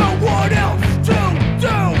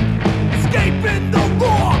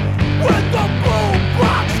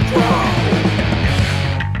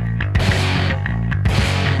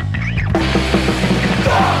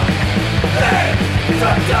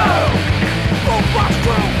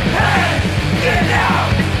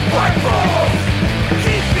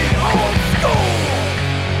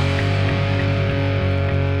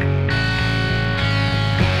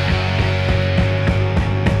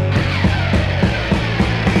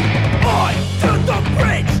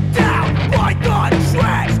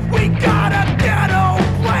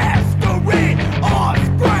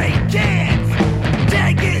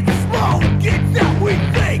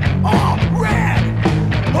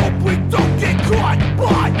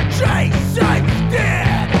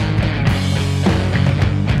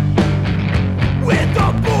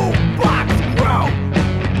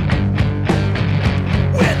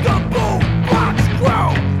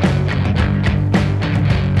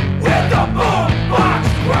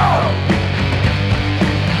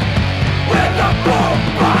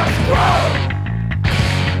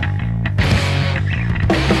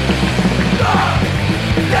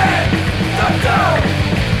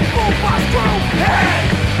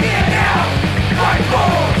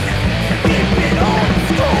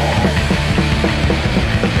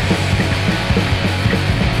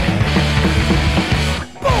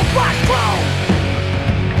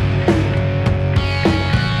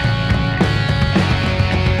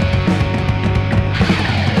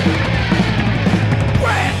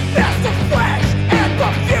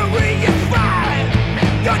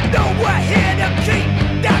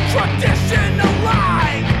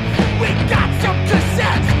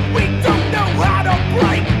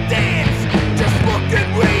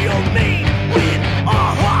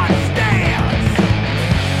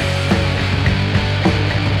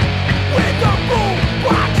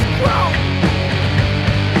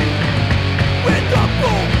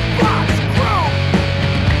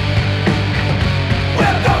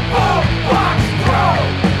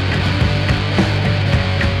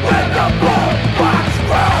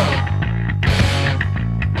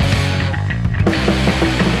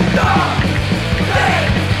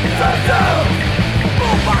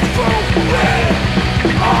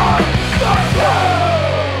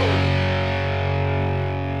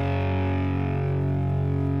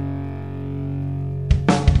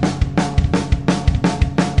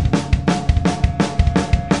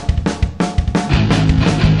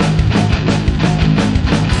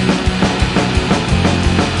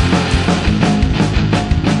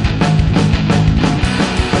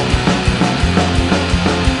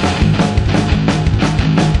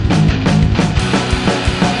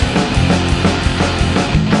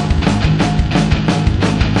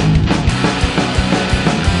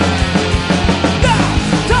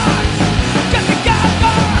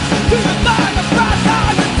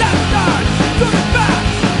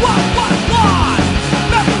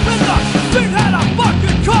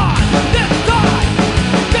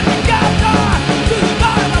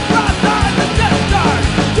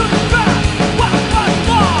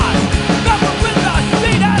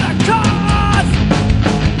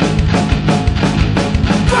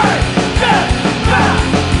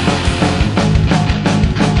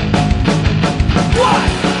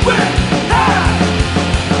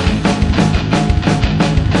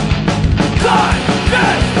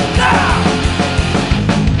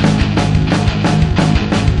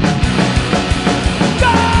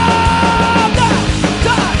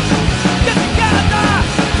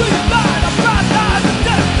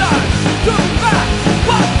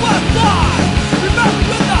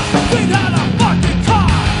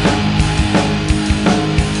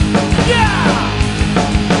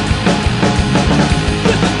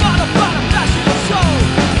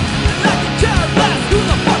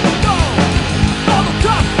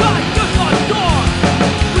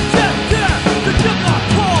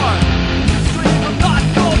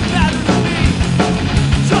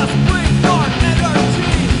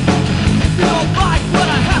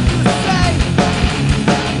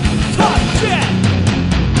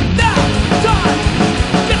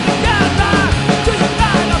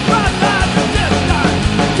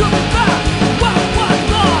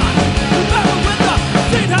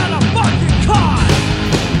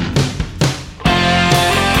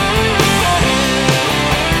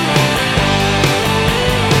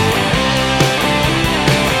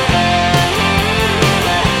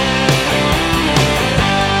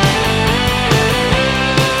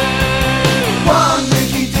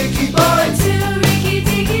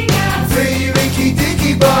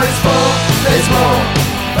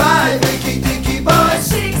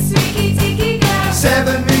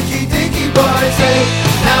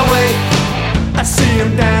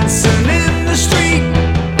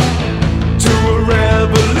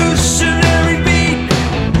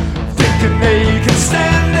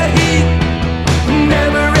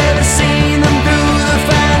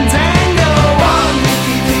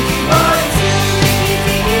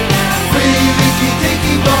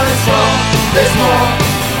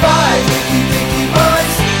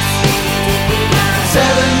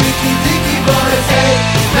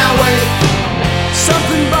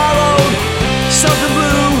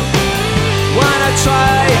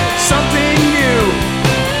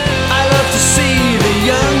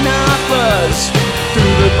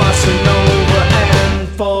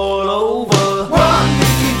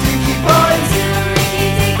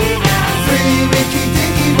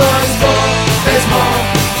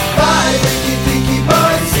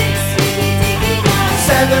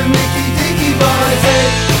Seven Ricky Dicky boys, hey,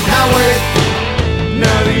 now wait.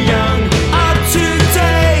 Now the young of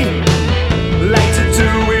today like to do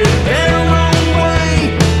it their own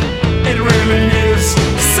way. It really is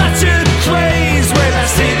such a craze when I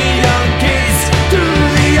see the young kids do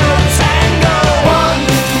the old tango. One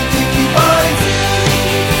Ricky Dicky boys,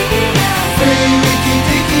 three Ricky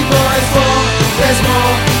Dicky boys, four, there's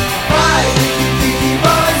more. Five Ricky Dicky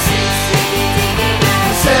boys,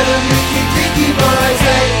 seven Ricky Dicky boys,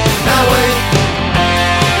 hey, now wait.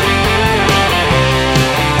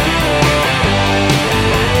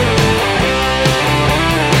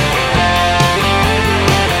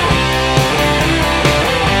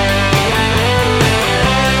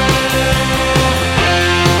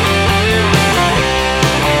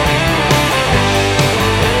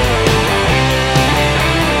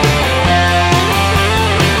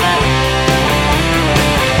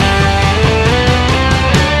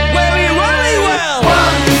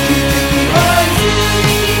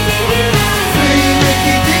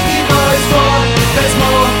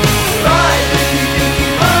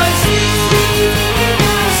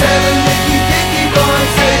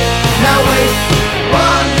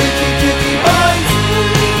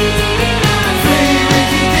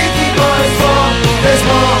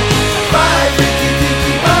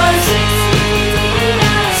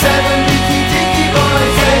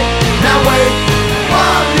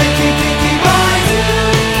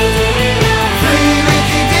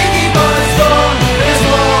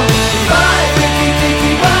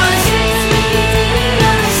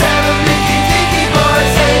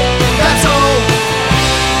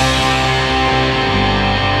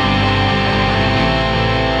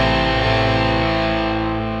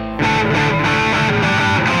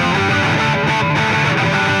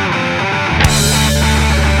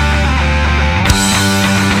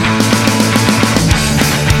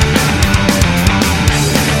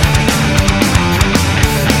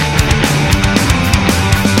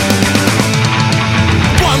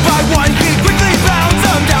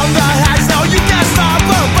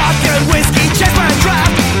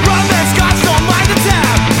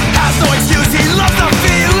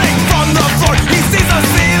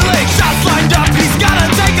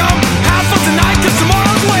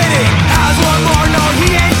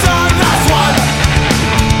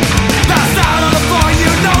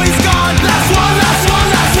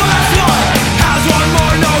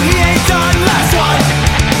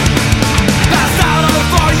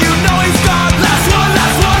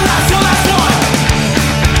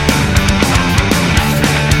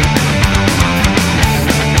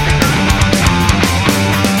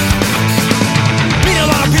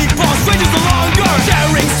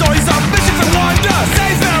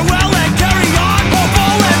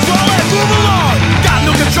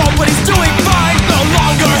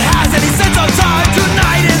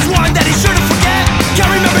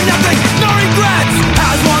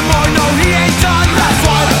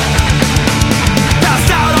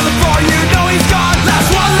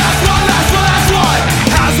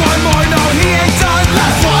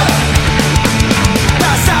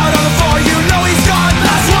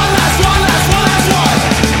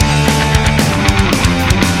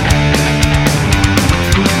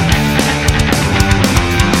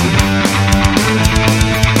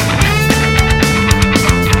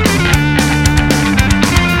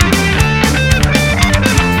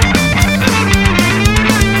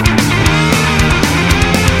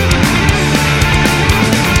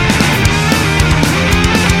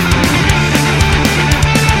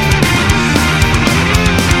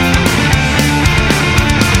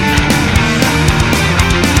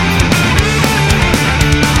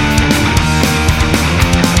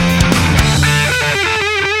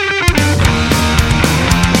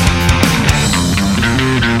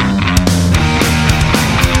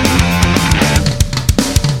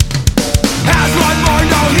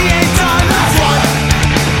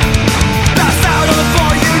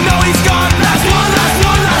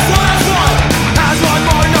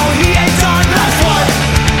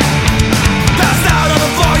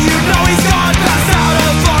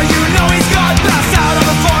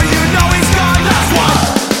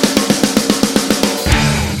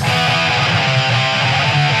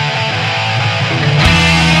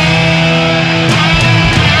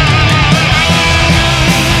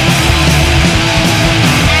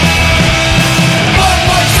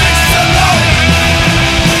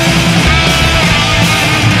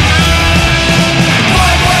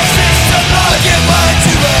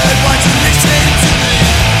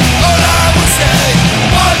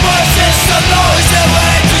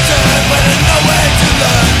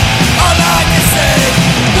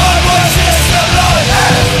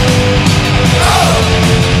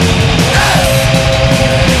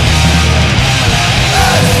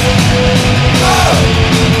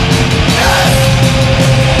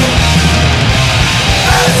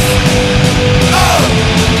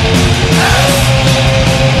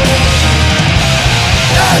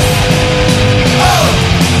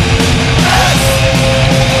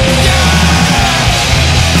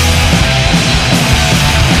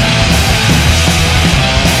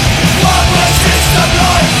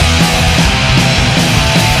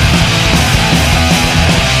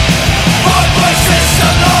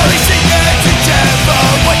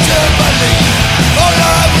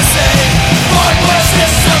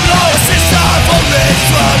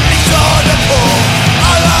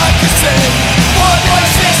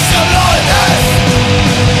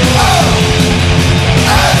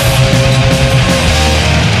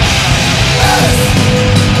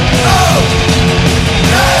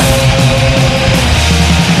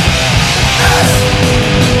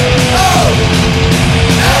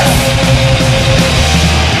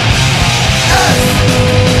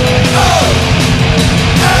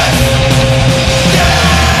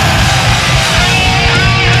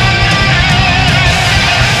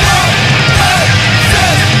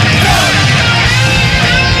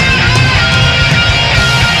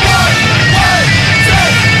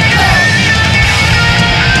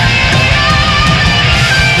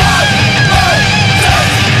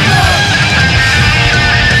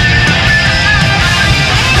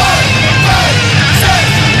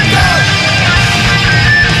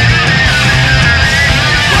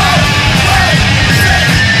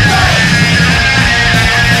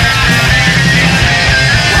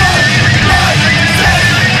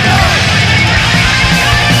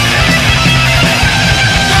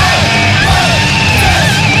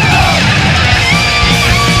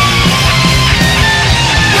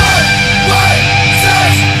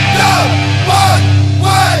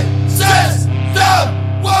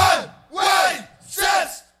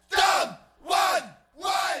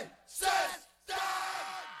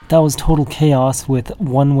 That was Total Chaos with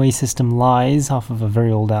One Way System Lies off of a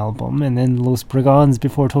very old album. And then Los Brigands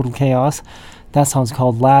before Total Chaos. That song's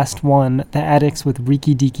called Last One. The Addicts with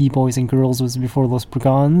Reeky Deaky Boys and Girls was before Los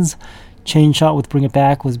Brigands. Chain Shot with Bring It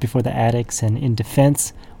Back was before the Addicts. And In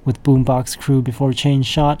Defense with Boombox Crew before Chain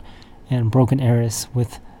Shot. And Broken Heiress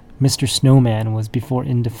with Mr. Snowman was before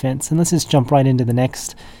In Defense. And let's just jump right into the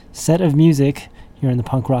next set of music here in the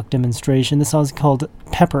punk rock demonstration. This song's called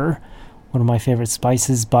Pepper, one of my favorite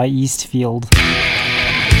spices by Eastfield.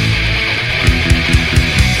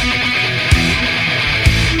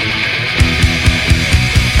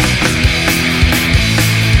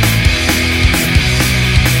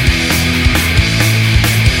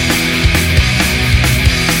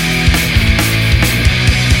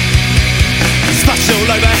 All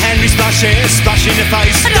over Henry, splash it, splash in your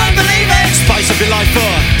face. I don't believe it. Spice up your life for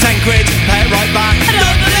 10 quid, pay it right back. I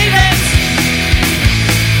don't believe it.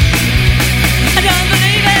 I don't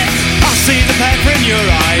believe it. I see the pepper in your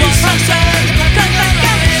eyes. What's my son?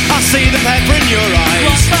 I see the pepper in your eyes.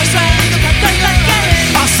 What's my son?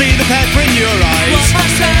 I see the pepper in your eyes. What's my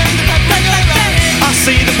son? I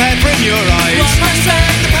see the pepper in your eyes. What's my son?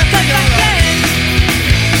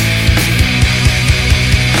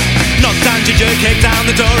 Knocked down, Ginger, kicked down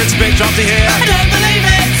the door, it's a bit drafty here. I don't believe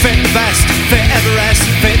it. Fit the best, fit Everest,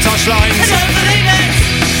 fit Tosh I Lines. don't believe it.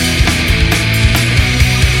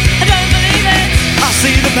 I don't believe it. I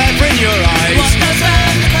see the pepper in your eyes. What's my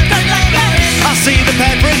son? I see the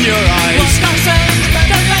pepper in your eyes. What's my son?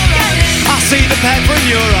 I see the pepper in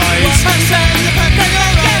your eyes. What's my son?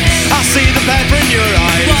 I see the pepper in your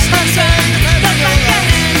eyes. What's my son?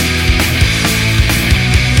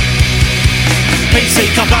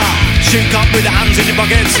 PC copper, shoot cup with the hands in your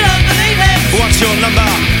pockets. I don't believe it. What's your number?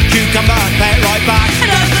 Cucumber, pay it right back.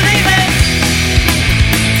 I don't believe it.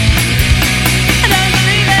 I don't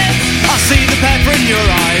believe it. I see the pepper in your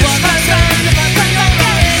eyes. What's my son?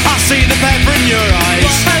 I see the pepper in your eyes.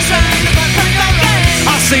 What's my son?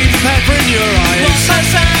 I see the pepper in your eyes. What's my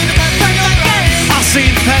son? I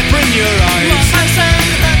see the pepper in your eyes. What's my son?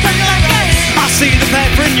 I see the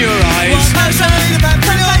pepper in your eyes. What's my son?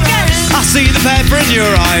 I see the pepper in your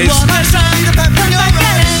eyes. What's my son?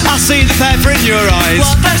 I see the pepper in your eyes.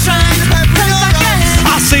 What's my son?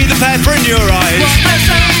 I see the pepper in your eyes. What's my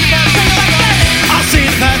son? I see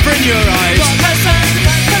the pepper in your eyes. What's my son?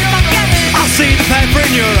 I see the pepper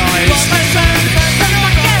in your eyes. What's my son?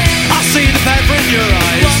 I see the pepper in your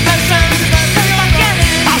eyes. What's my son?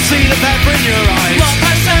 I see the pepper in your eyes. What's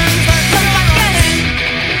my son?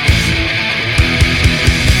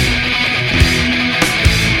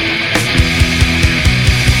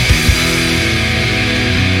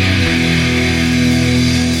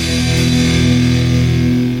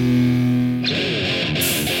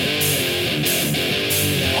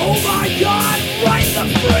 Oh my God, right in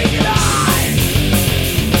the freaking eye!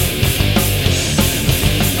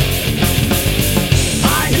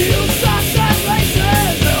 I heal socks and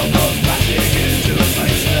laces, elbows crashing into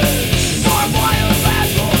faces. Barbed wire and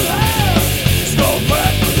full hair, skull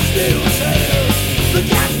crack for the steel's hair. The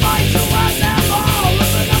cat's fight to let them all,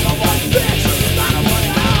 and the number one bitch is not a way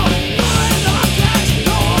out. Buying our cash,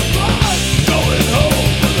 no blood, going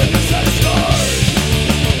home for the news and stars.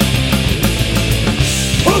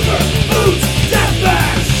 Hooker, boots,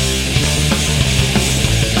 deathmatch!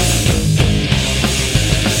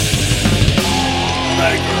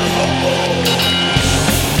 Make her humble!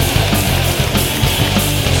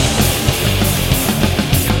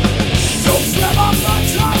 Don't slam up the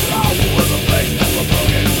top rope with a face full of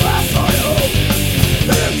broken glass, I hope.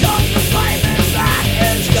 Here comes the flaming back,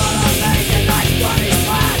 it's gonna make a nice bloody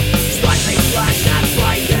splat. Slightly splash and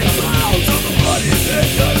breaking clouds on the bloody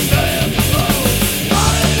victim's damn throat.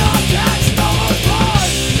 Buying our cash, no blood,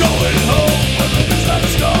 going home for the news and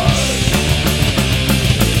stars.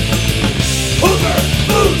 Hooker,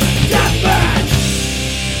 boots, deathmatch!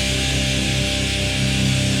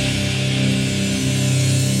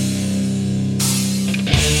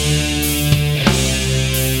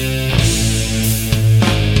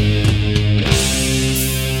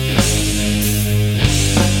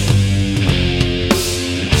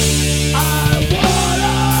 I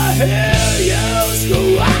wanna hear you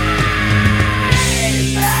scream and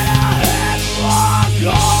a headlock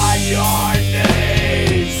on your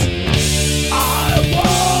knees. I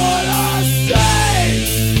wanna see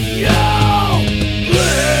you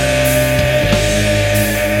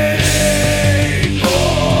bleed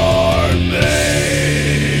for me.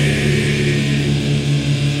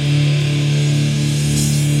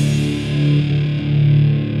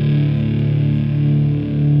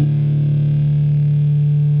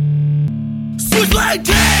 Switch like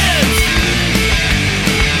dance.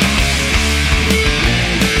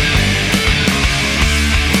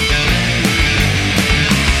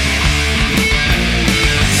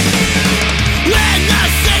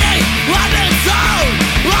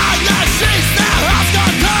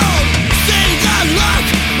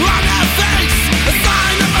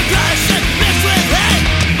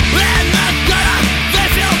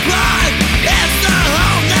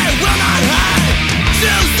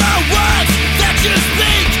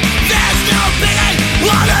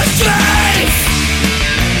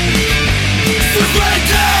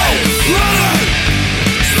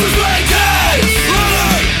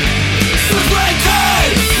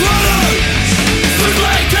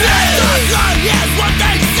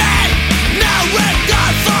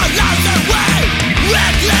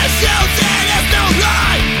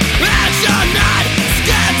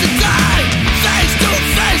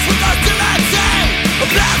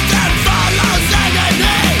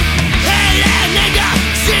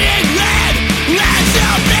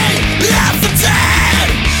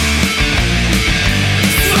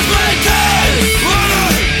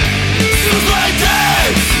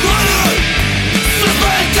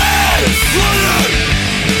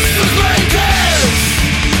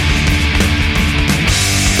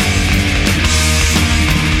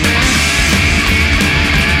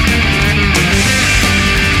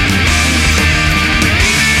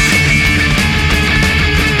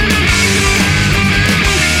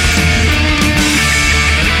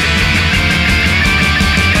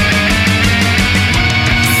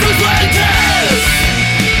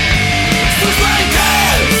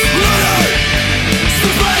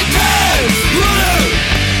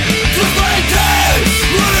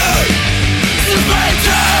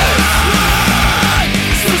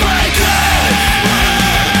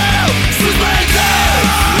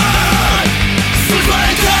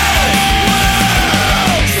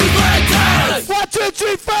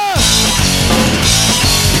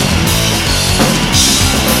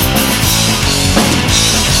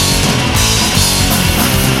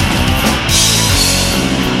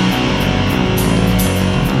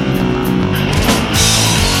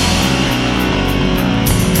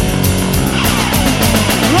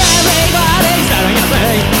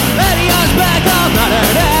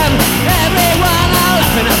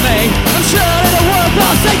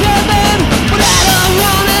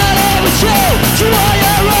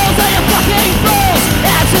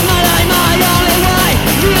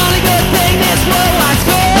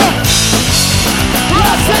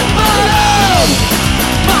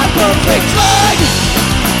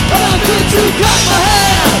 to cut my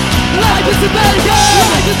hair. Life is a bacon.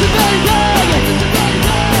 Life is a bacon.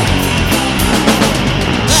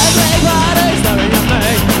 Everybody's staring at me.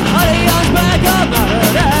 All the youngs back up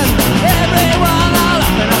louder than everyone are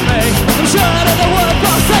laughing at me. I'm sure that the world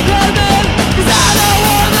forsaken me, 'cause I don't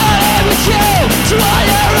wanna live with you. So all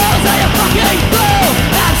your rules are your fucking fool.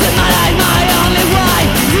 That's in my life, my only way.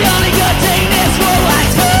 The only good thing is for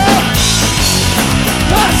life too.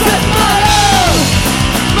 I set my own,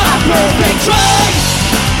 my perfect drink,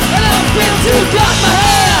 and I feel to cut my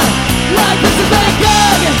hair like it's a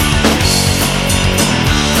bacon.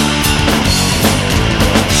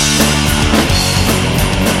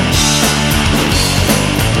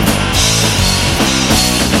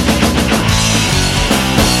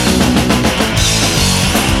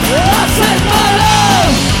 I set my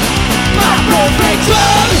own, my perfect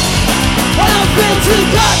drink, and I feel to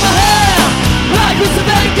cut my hair like it's a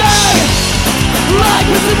bacon. Like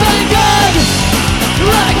it's a bacon.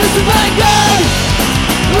 Like it's a bacon.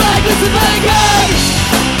 Like it's a bacon.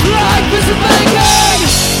 Like it's a bacon.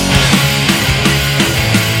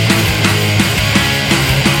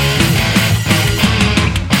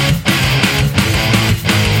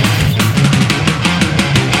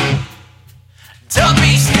 Don't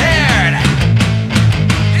be scared.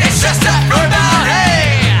 It's just a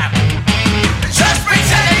formality. Just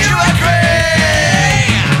pretend you agree.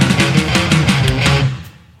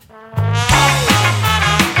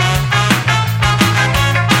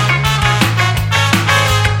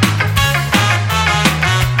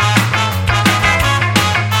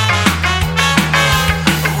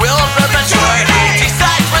 Will of the majority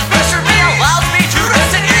decides when pressure me allows me to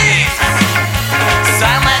rest at ease.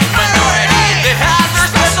 Silent minority that have their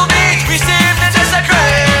special needs receive the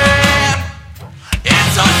disagree.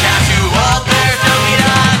 It's all casual, there's no need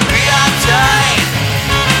on be uptight.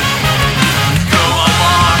 Go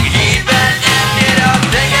along even if you don't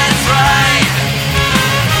think it's right.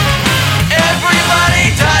 Everybody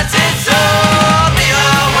does it, so be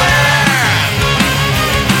aware.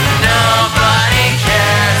 Nobody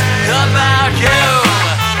cares about you.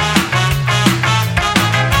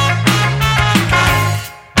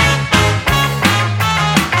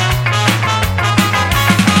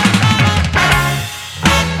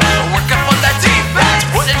 Work up on that defense,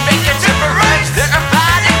 wouldn't make a difference. They're a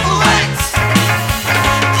bad influence.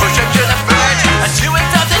 Push up to the verge, and doing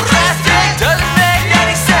something drastic doesn't make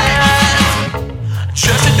any sense.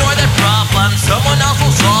 Just ignore the problem, someone else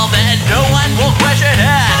will solve it, no one will question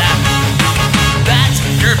it. That's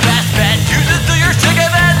your best bet, use it till you're sick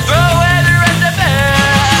of it, throw it the rest of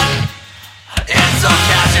it. It's so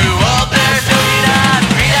casual, there's no need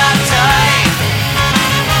to be uptight.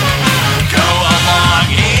 Go along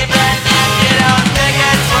even if you don't think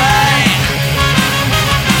it's right.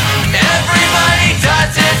 Everybody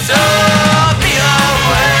does it, so be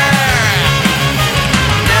aware.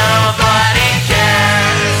 Nobody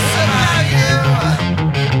cares about you.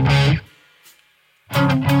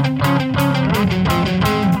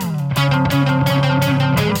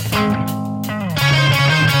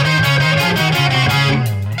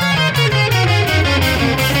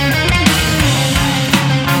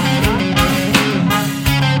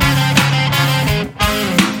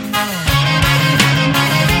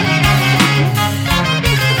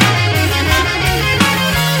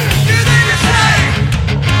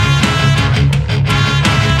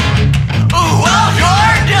 Well,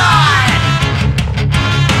 you're done.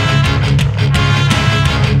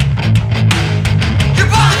 Your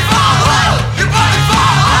body follow. Your body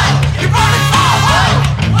follow. Your body follow.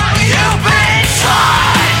 You've been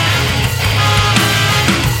tried.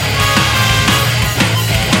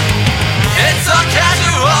 It's so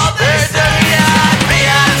casual. There's no need to be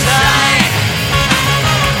outside.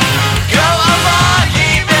 Go along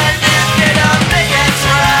even if you don't think it's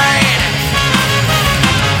right.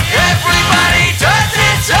 Everybody does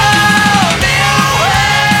it, so be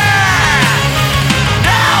aware.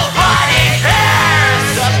 Nobody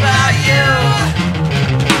cares about you.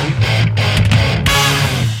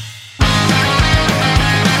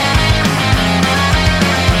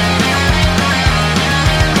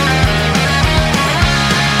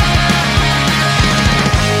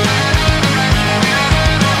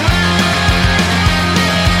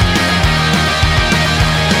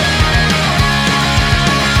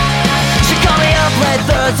 She called me up late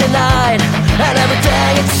Thursday night, and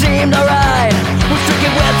everything it seemed alright. Was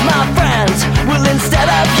drinking with my friends, well instead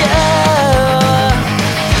of you.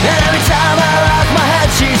 And every time I rock my head,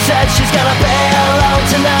 she said she's gonna be alone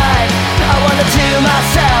tonight. I wonder to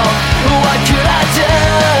myself, what could I do?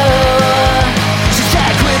 She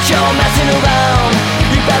said, quit your messing around.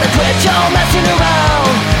 You better quit your messing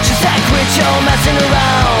around. She said, quit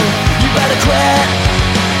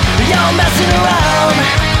messing around.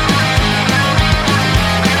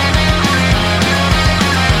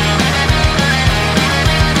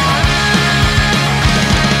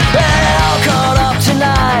 And all caught up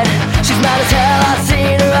tonight. She's mad as hell, I've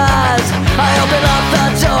seen her eyes. I open up the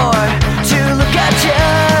door to look at you.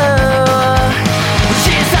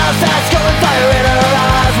 She's outside, scoring fire in her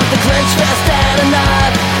eyes, with a clenched fist and a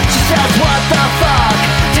knife. She says, what the fuck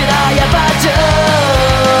did I ever do?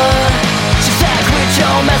 She said, quit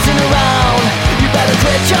your messing around. You better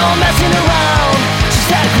quit your messing around. She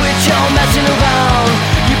said, quit your messing around.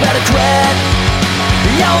 You better quit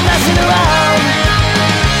your messing around.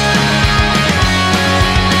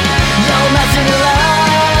 You're messing around.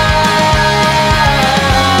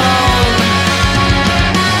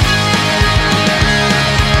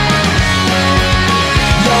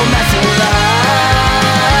 You're messing around.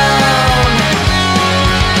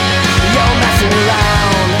 You're messing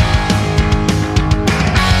around.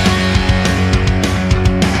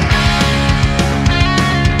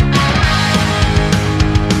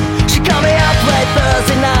 She called me up late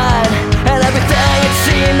Thursday night, and everything had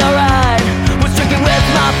seemed alright. Was drinking with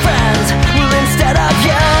my friends, well instead of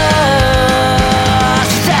you.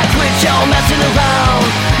 She said, quit your messing around.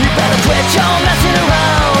 You better quit your messing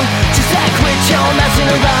around. She said, quit your messing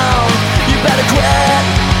around. You better quit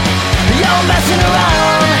your messing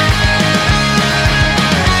around.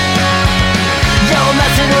 You're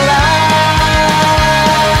messing around.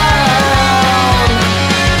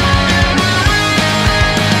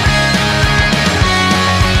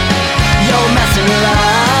 You're messing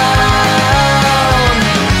around.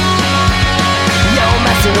 You're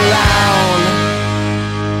messing around.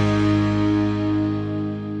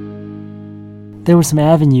 There were some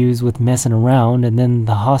avenues with Messing Around, and then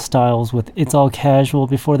the Hostiles with It's All Casual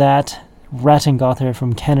before that. Rattengother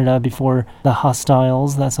from Canada before the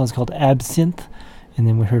Hostiles, that song's called Absinthe. And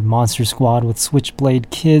then we heard Monster Squad with Switchblade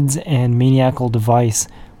Kids and Maniacal Device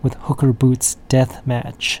with Hooker Boots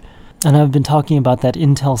Deathmatch. And I've been talking about that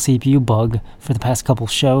Intel CPU bug for the past couple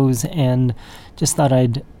shows, and just thought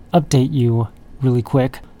I'd update you really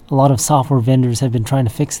quick. A lot of software vendors have been trying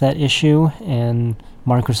to fix that issue, and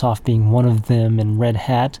Microsoft being one of them and Red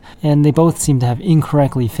Hat, and they both seem to have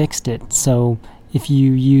incorrectly fixed it. So if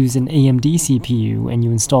you use an AMD CPU and you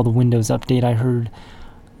install the Windows update, I heard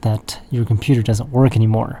that your computer doesn't work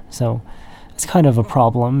anymore. So it's kind of a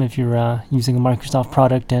problem if you're using a Microsoft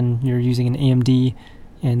product and you're using an AMD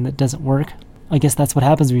and it doesn't work. I guess that's what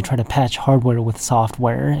happens when you try to patch hardware with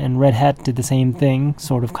software, and Red Hat did the same thing,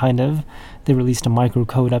 sort of, kind of. They released a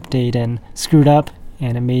microcode update and screwed up,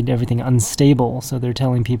 and it made everything unstable, so they're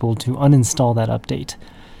telling people to uninstall that update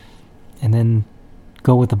and then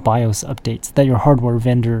go with the BIOS updates that your hardware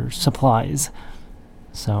vendor supplies.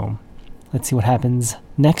 So let's see what happens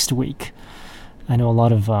next week. I know a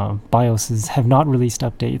lot of BIOSes have not released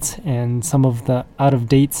updates, and some of the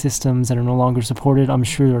out-of-date systems that are no longer supported, I'm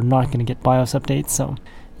sure, are not going to get BIOS updates. So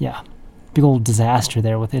yeah, big old disaster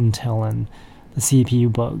there with Intel and the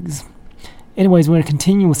CPU bugs. Anyways, we're going to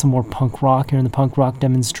continue with some more punk rock here in the Punk Rock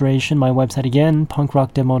Demonstration. My website again,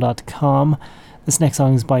 punkrockdemo.com. This next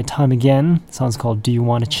song is by Time Again. The song's called Do You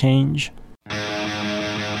Want to Change?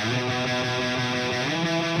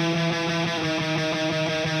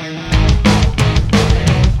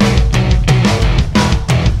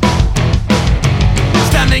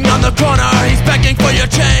 Standing on the corner, he's begging for your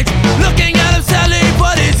change. Looking at him sadly,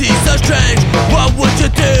 but is he so strange? What would you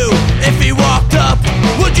do if he walked up?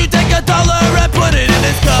 Would you take $1 and put it in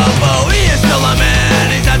his cup? Oh, he is still a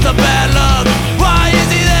man, he's had some bad luck. Why is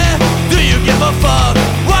he there? Do you give a fuck?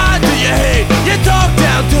 Why do you hate? You talk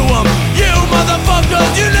down to him. You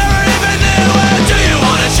motherfuckers, you never even knew it. Do you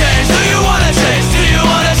wanna change? Do you wanna change? Do you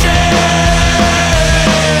wanna change?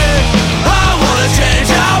 I wanna change,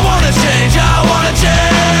 I wanna change, I wanna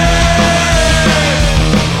change.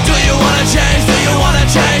 Do you wanna change? Do you wanna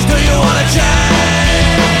change? Do you wanna change?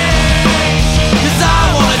 'Cause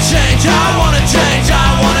I wanna change, I wanna change, I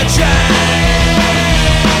wanna change.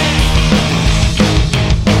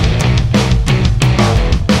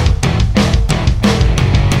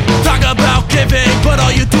 Talk about giving, but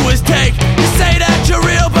all you do is take. You say that you're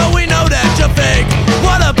real, but we know that you're fake.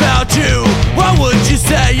 What about you? What would you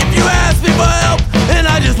say if you asked me for help and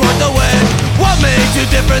I just walked away? What makes you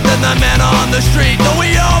different than the man on the street? Don't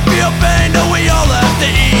we all feel pain? Don't we all have to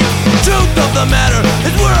eat? Truth of the matter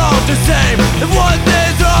is we're all the same. If one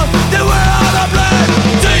thing's wrong, then we're all to blame.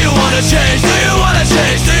 Do you wanna change? Do you wanna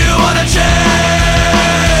change? Do you wanna change?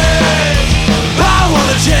 I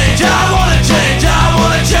wanna change, I wanna change, I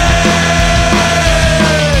wanna change.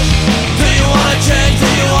 Do you wanna change? Do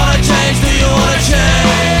you wanna change? Do you wanna change?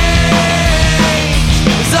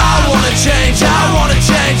 'Cause I wanna change.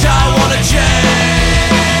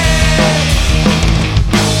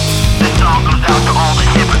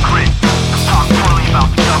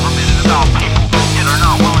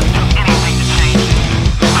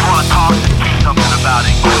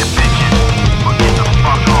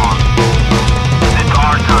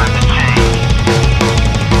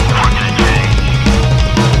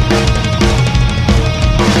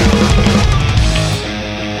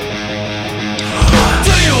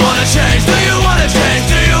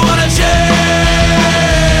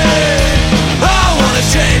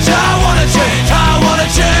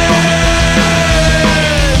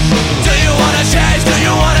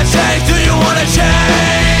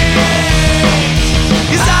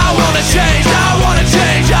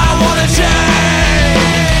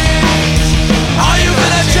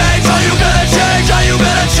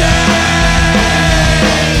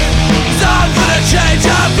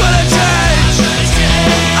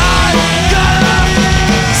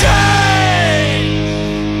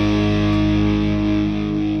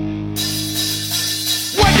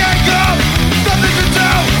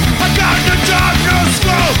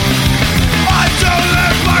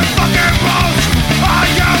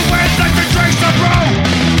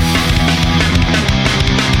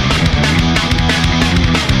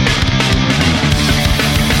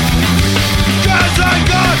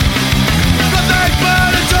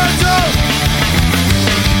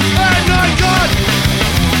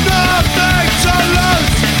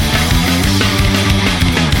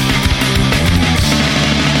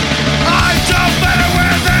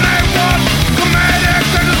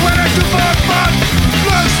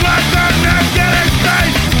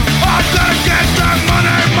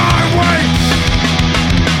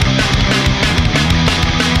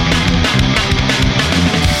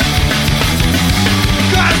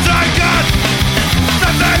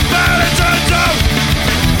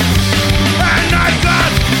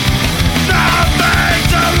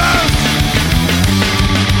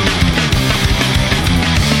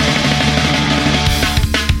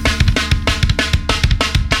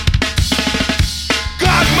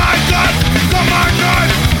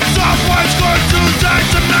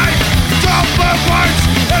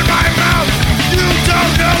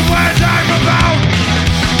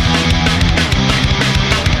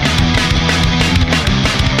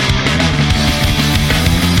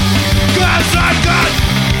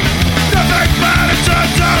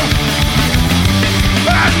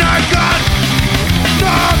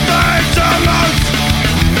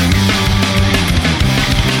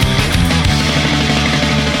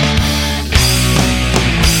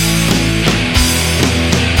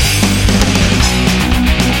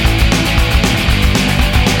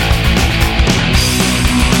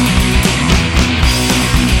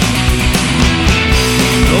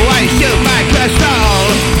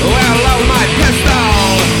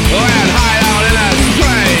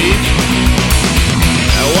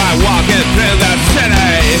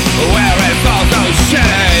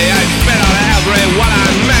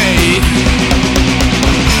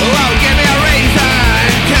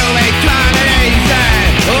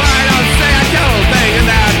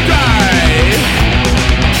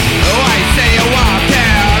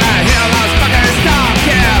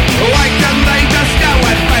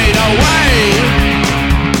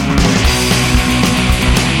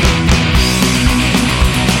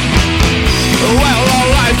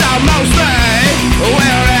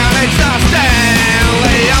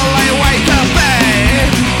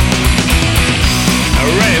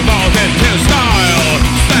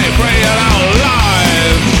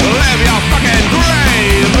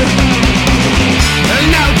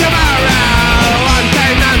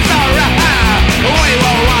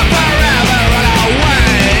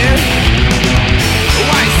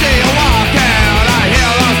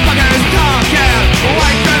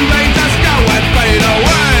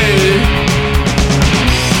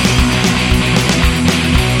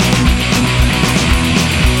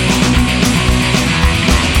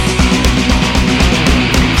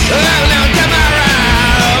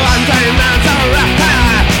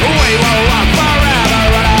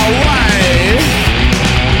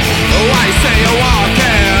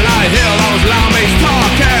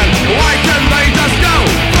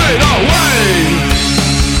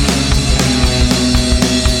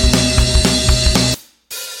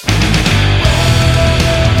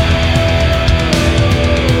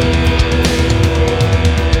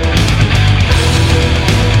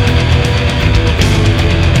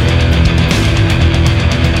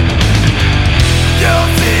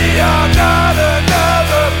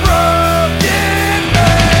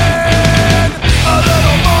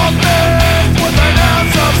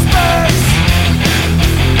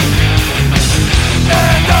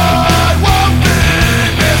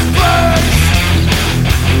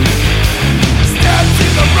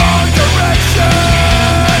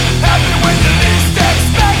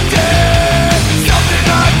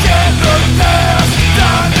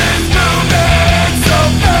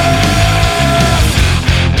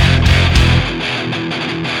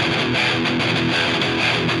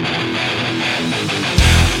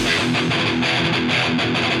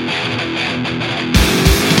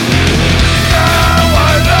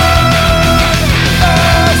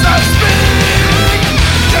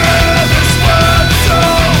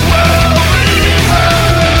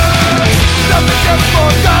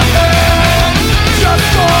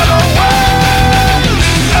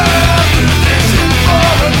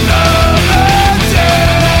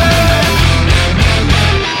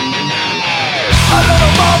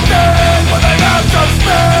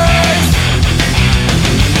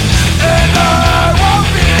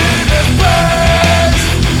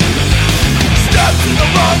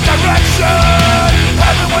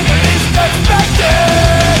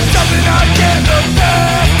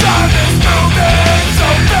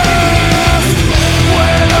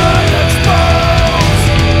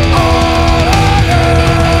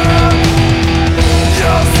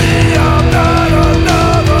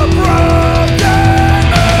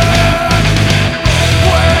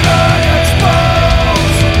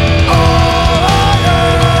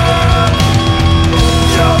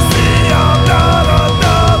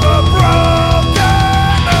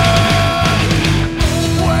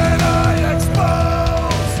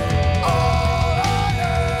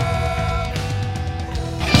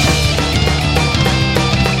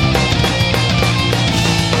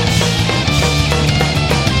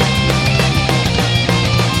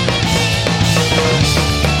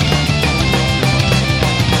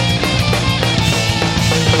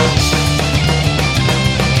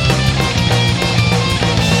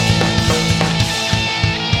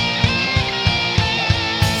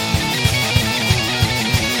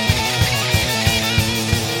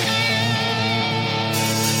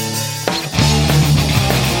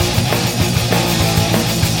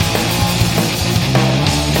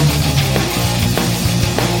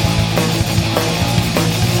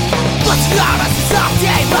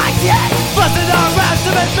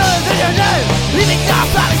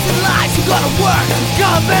 go to work,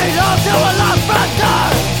 gonna meet home to a long front door.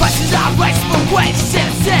 Prices are raised for wages in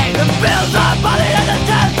the city. The bills are money and the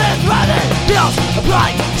death is running. Bills,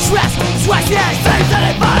 applying, stress, sweating. Things that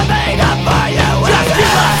ain't motivating up for you. Just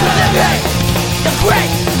give us a living. The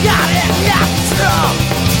great got it, not control.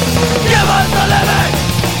 Give us a living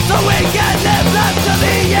so we can live life to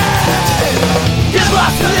the end. Give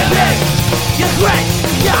us a living. The great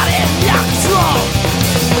got it, not control.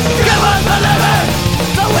 Give us a living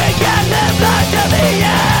so we can live life to the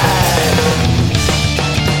end.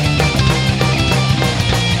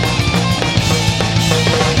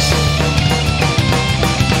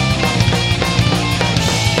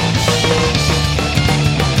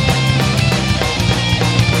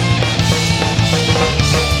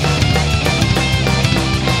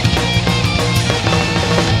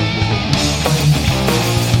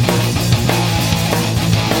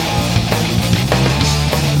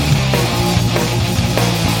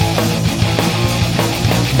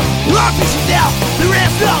 There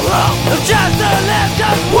is no hope, just to live,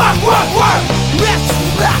 just work, work, work. Rest in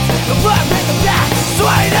the back, the blood in the back.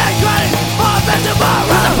 Swaying and grinding, all the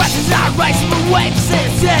tomorrow. The prices are rising, the wages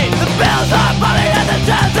insane. The bills are money and the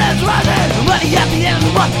death is running. The money at the end of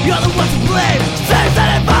the month, you're the one to blame. Things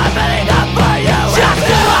that ain't motivating up for you. Just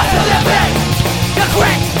give us a living. You're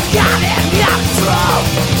great, got it, you're control.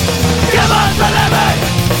 Give us a living,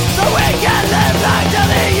 so we can live life to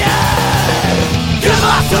the end. Give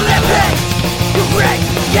us a living. You break,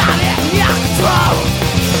 got it, your control.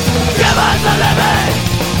 Give us a living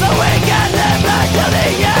so we can live life to the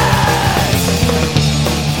end.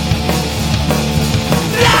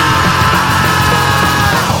 Now!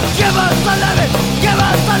 Give us a living, give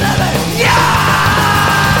us a living. Now!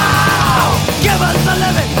 Give us a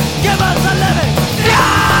living, give us a living.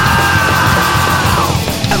 Now!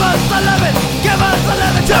 Give us a living, give us a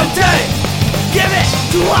living today. Give it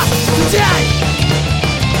to us today.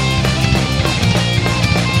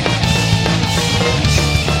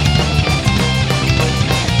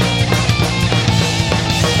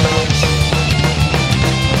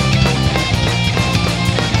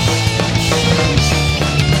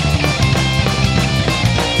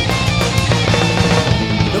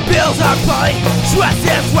 Bills are money, stress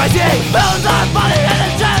is rising. Bills are money and the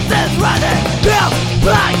stress is rising. Bills,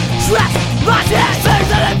 money, stress, rising. Things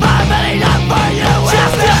that ain't motivating up for you.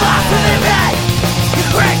 Just give us a living. You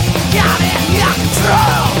great, got it, your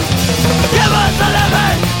control. Give us a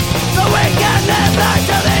living so we can live life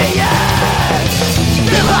to the end.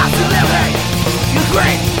 Give us a living. You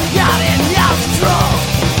great, got it, your control.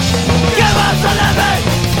 Give us a living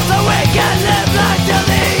so we can live life to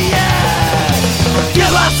the end.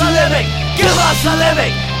 Give us a living, give us a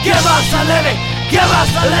living, give us a living, give us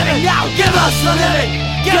a living now, give us a living,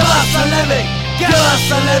 give us a living, give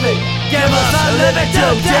us a living, give us a living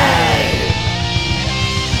today.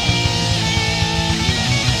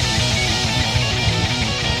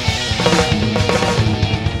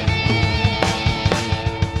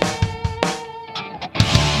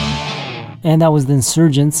 And that was The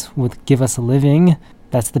Insurgents with Give Us a Living.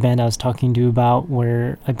 That's the band I was talking to you about,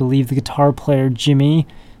 where I believe the guitar player Jimmy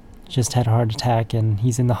just had a heart attack and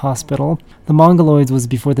he's in the hospital. The Mongoloids was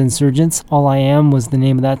before The Insurgents. All I Am was the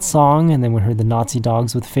name of that song, and then we heard the Nazi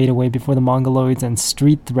Dogs with Fade Away before the Mongoloids, and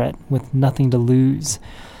Street Threat with Nothing to Lose.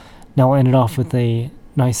 Now I'll end it off with a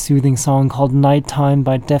nice soothing song called Nighttime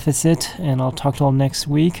by Deficit, and I'll talk to all next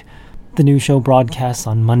week. The new show broadcasts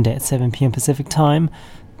on Monday at 7 p.m. Pacific Time.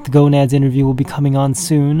 The Gonads interview will be coming on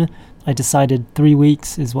soon. I decided 3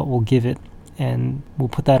 weeks is what we'll give it, and we'll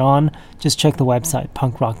put that on. Just check the website,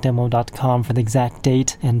 punkrockdemo.com, for the exact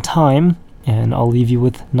date and time, and I'll leave you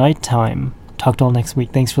with Nighttime. Talk to all next week.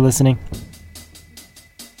 Thanks for listening.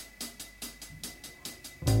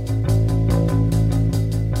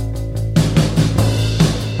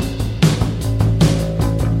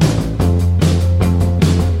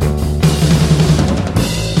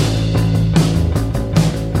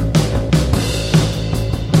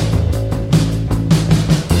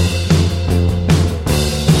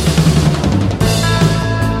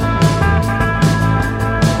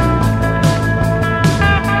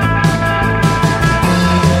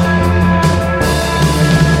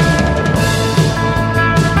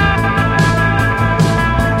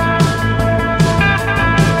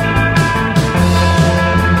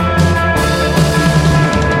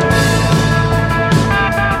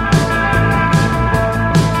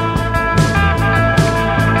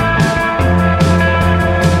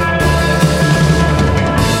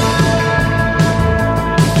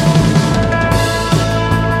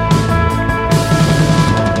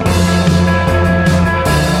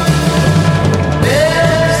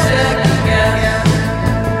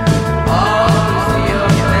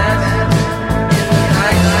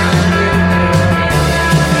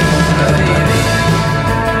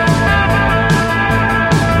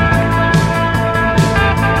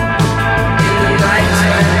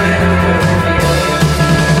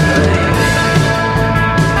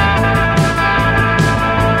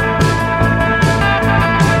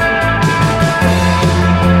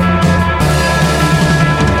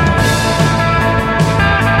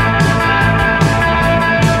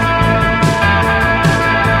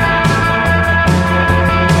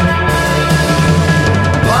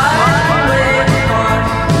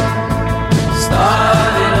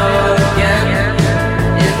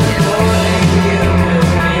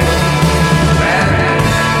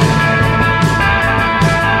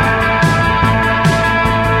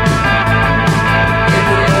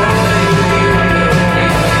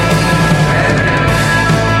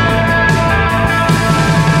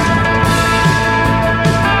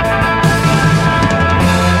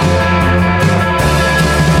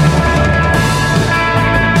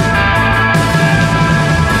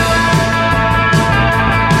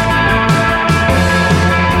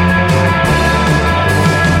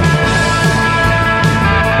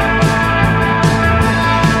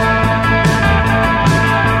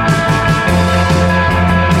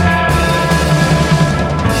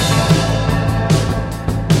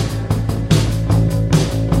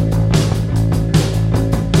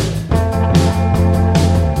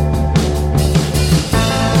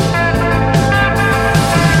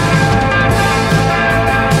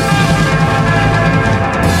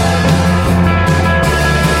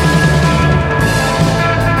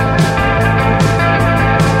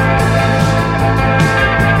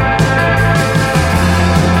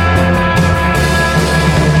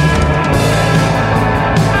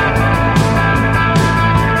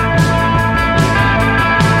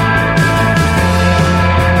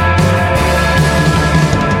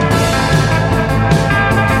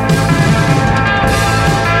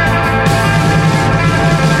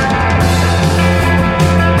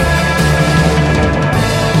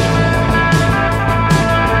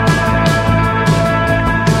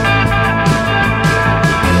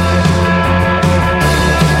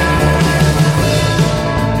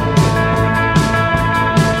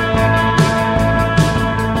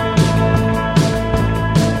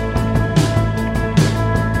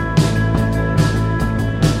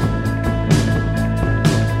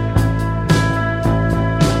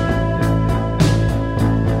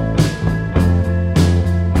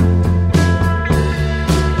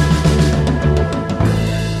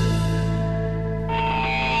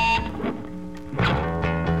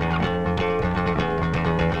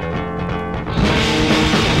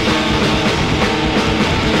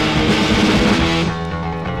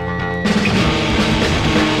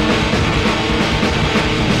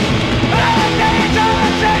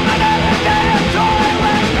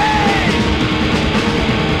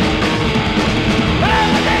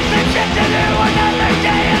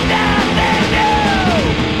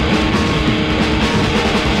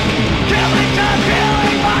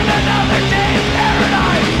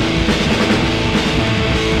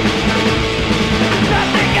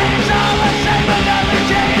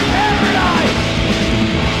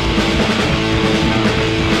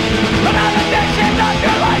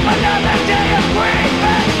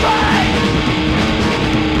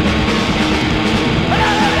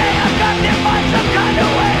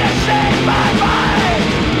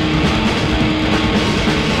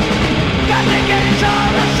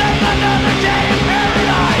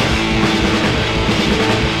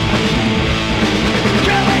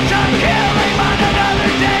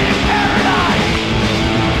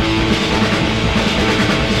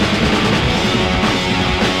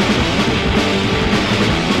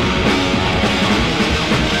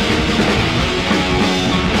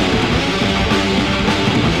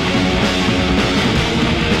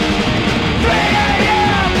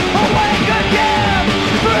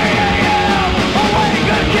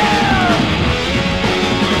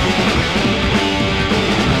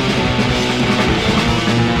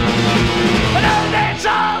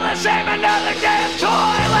 another day.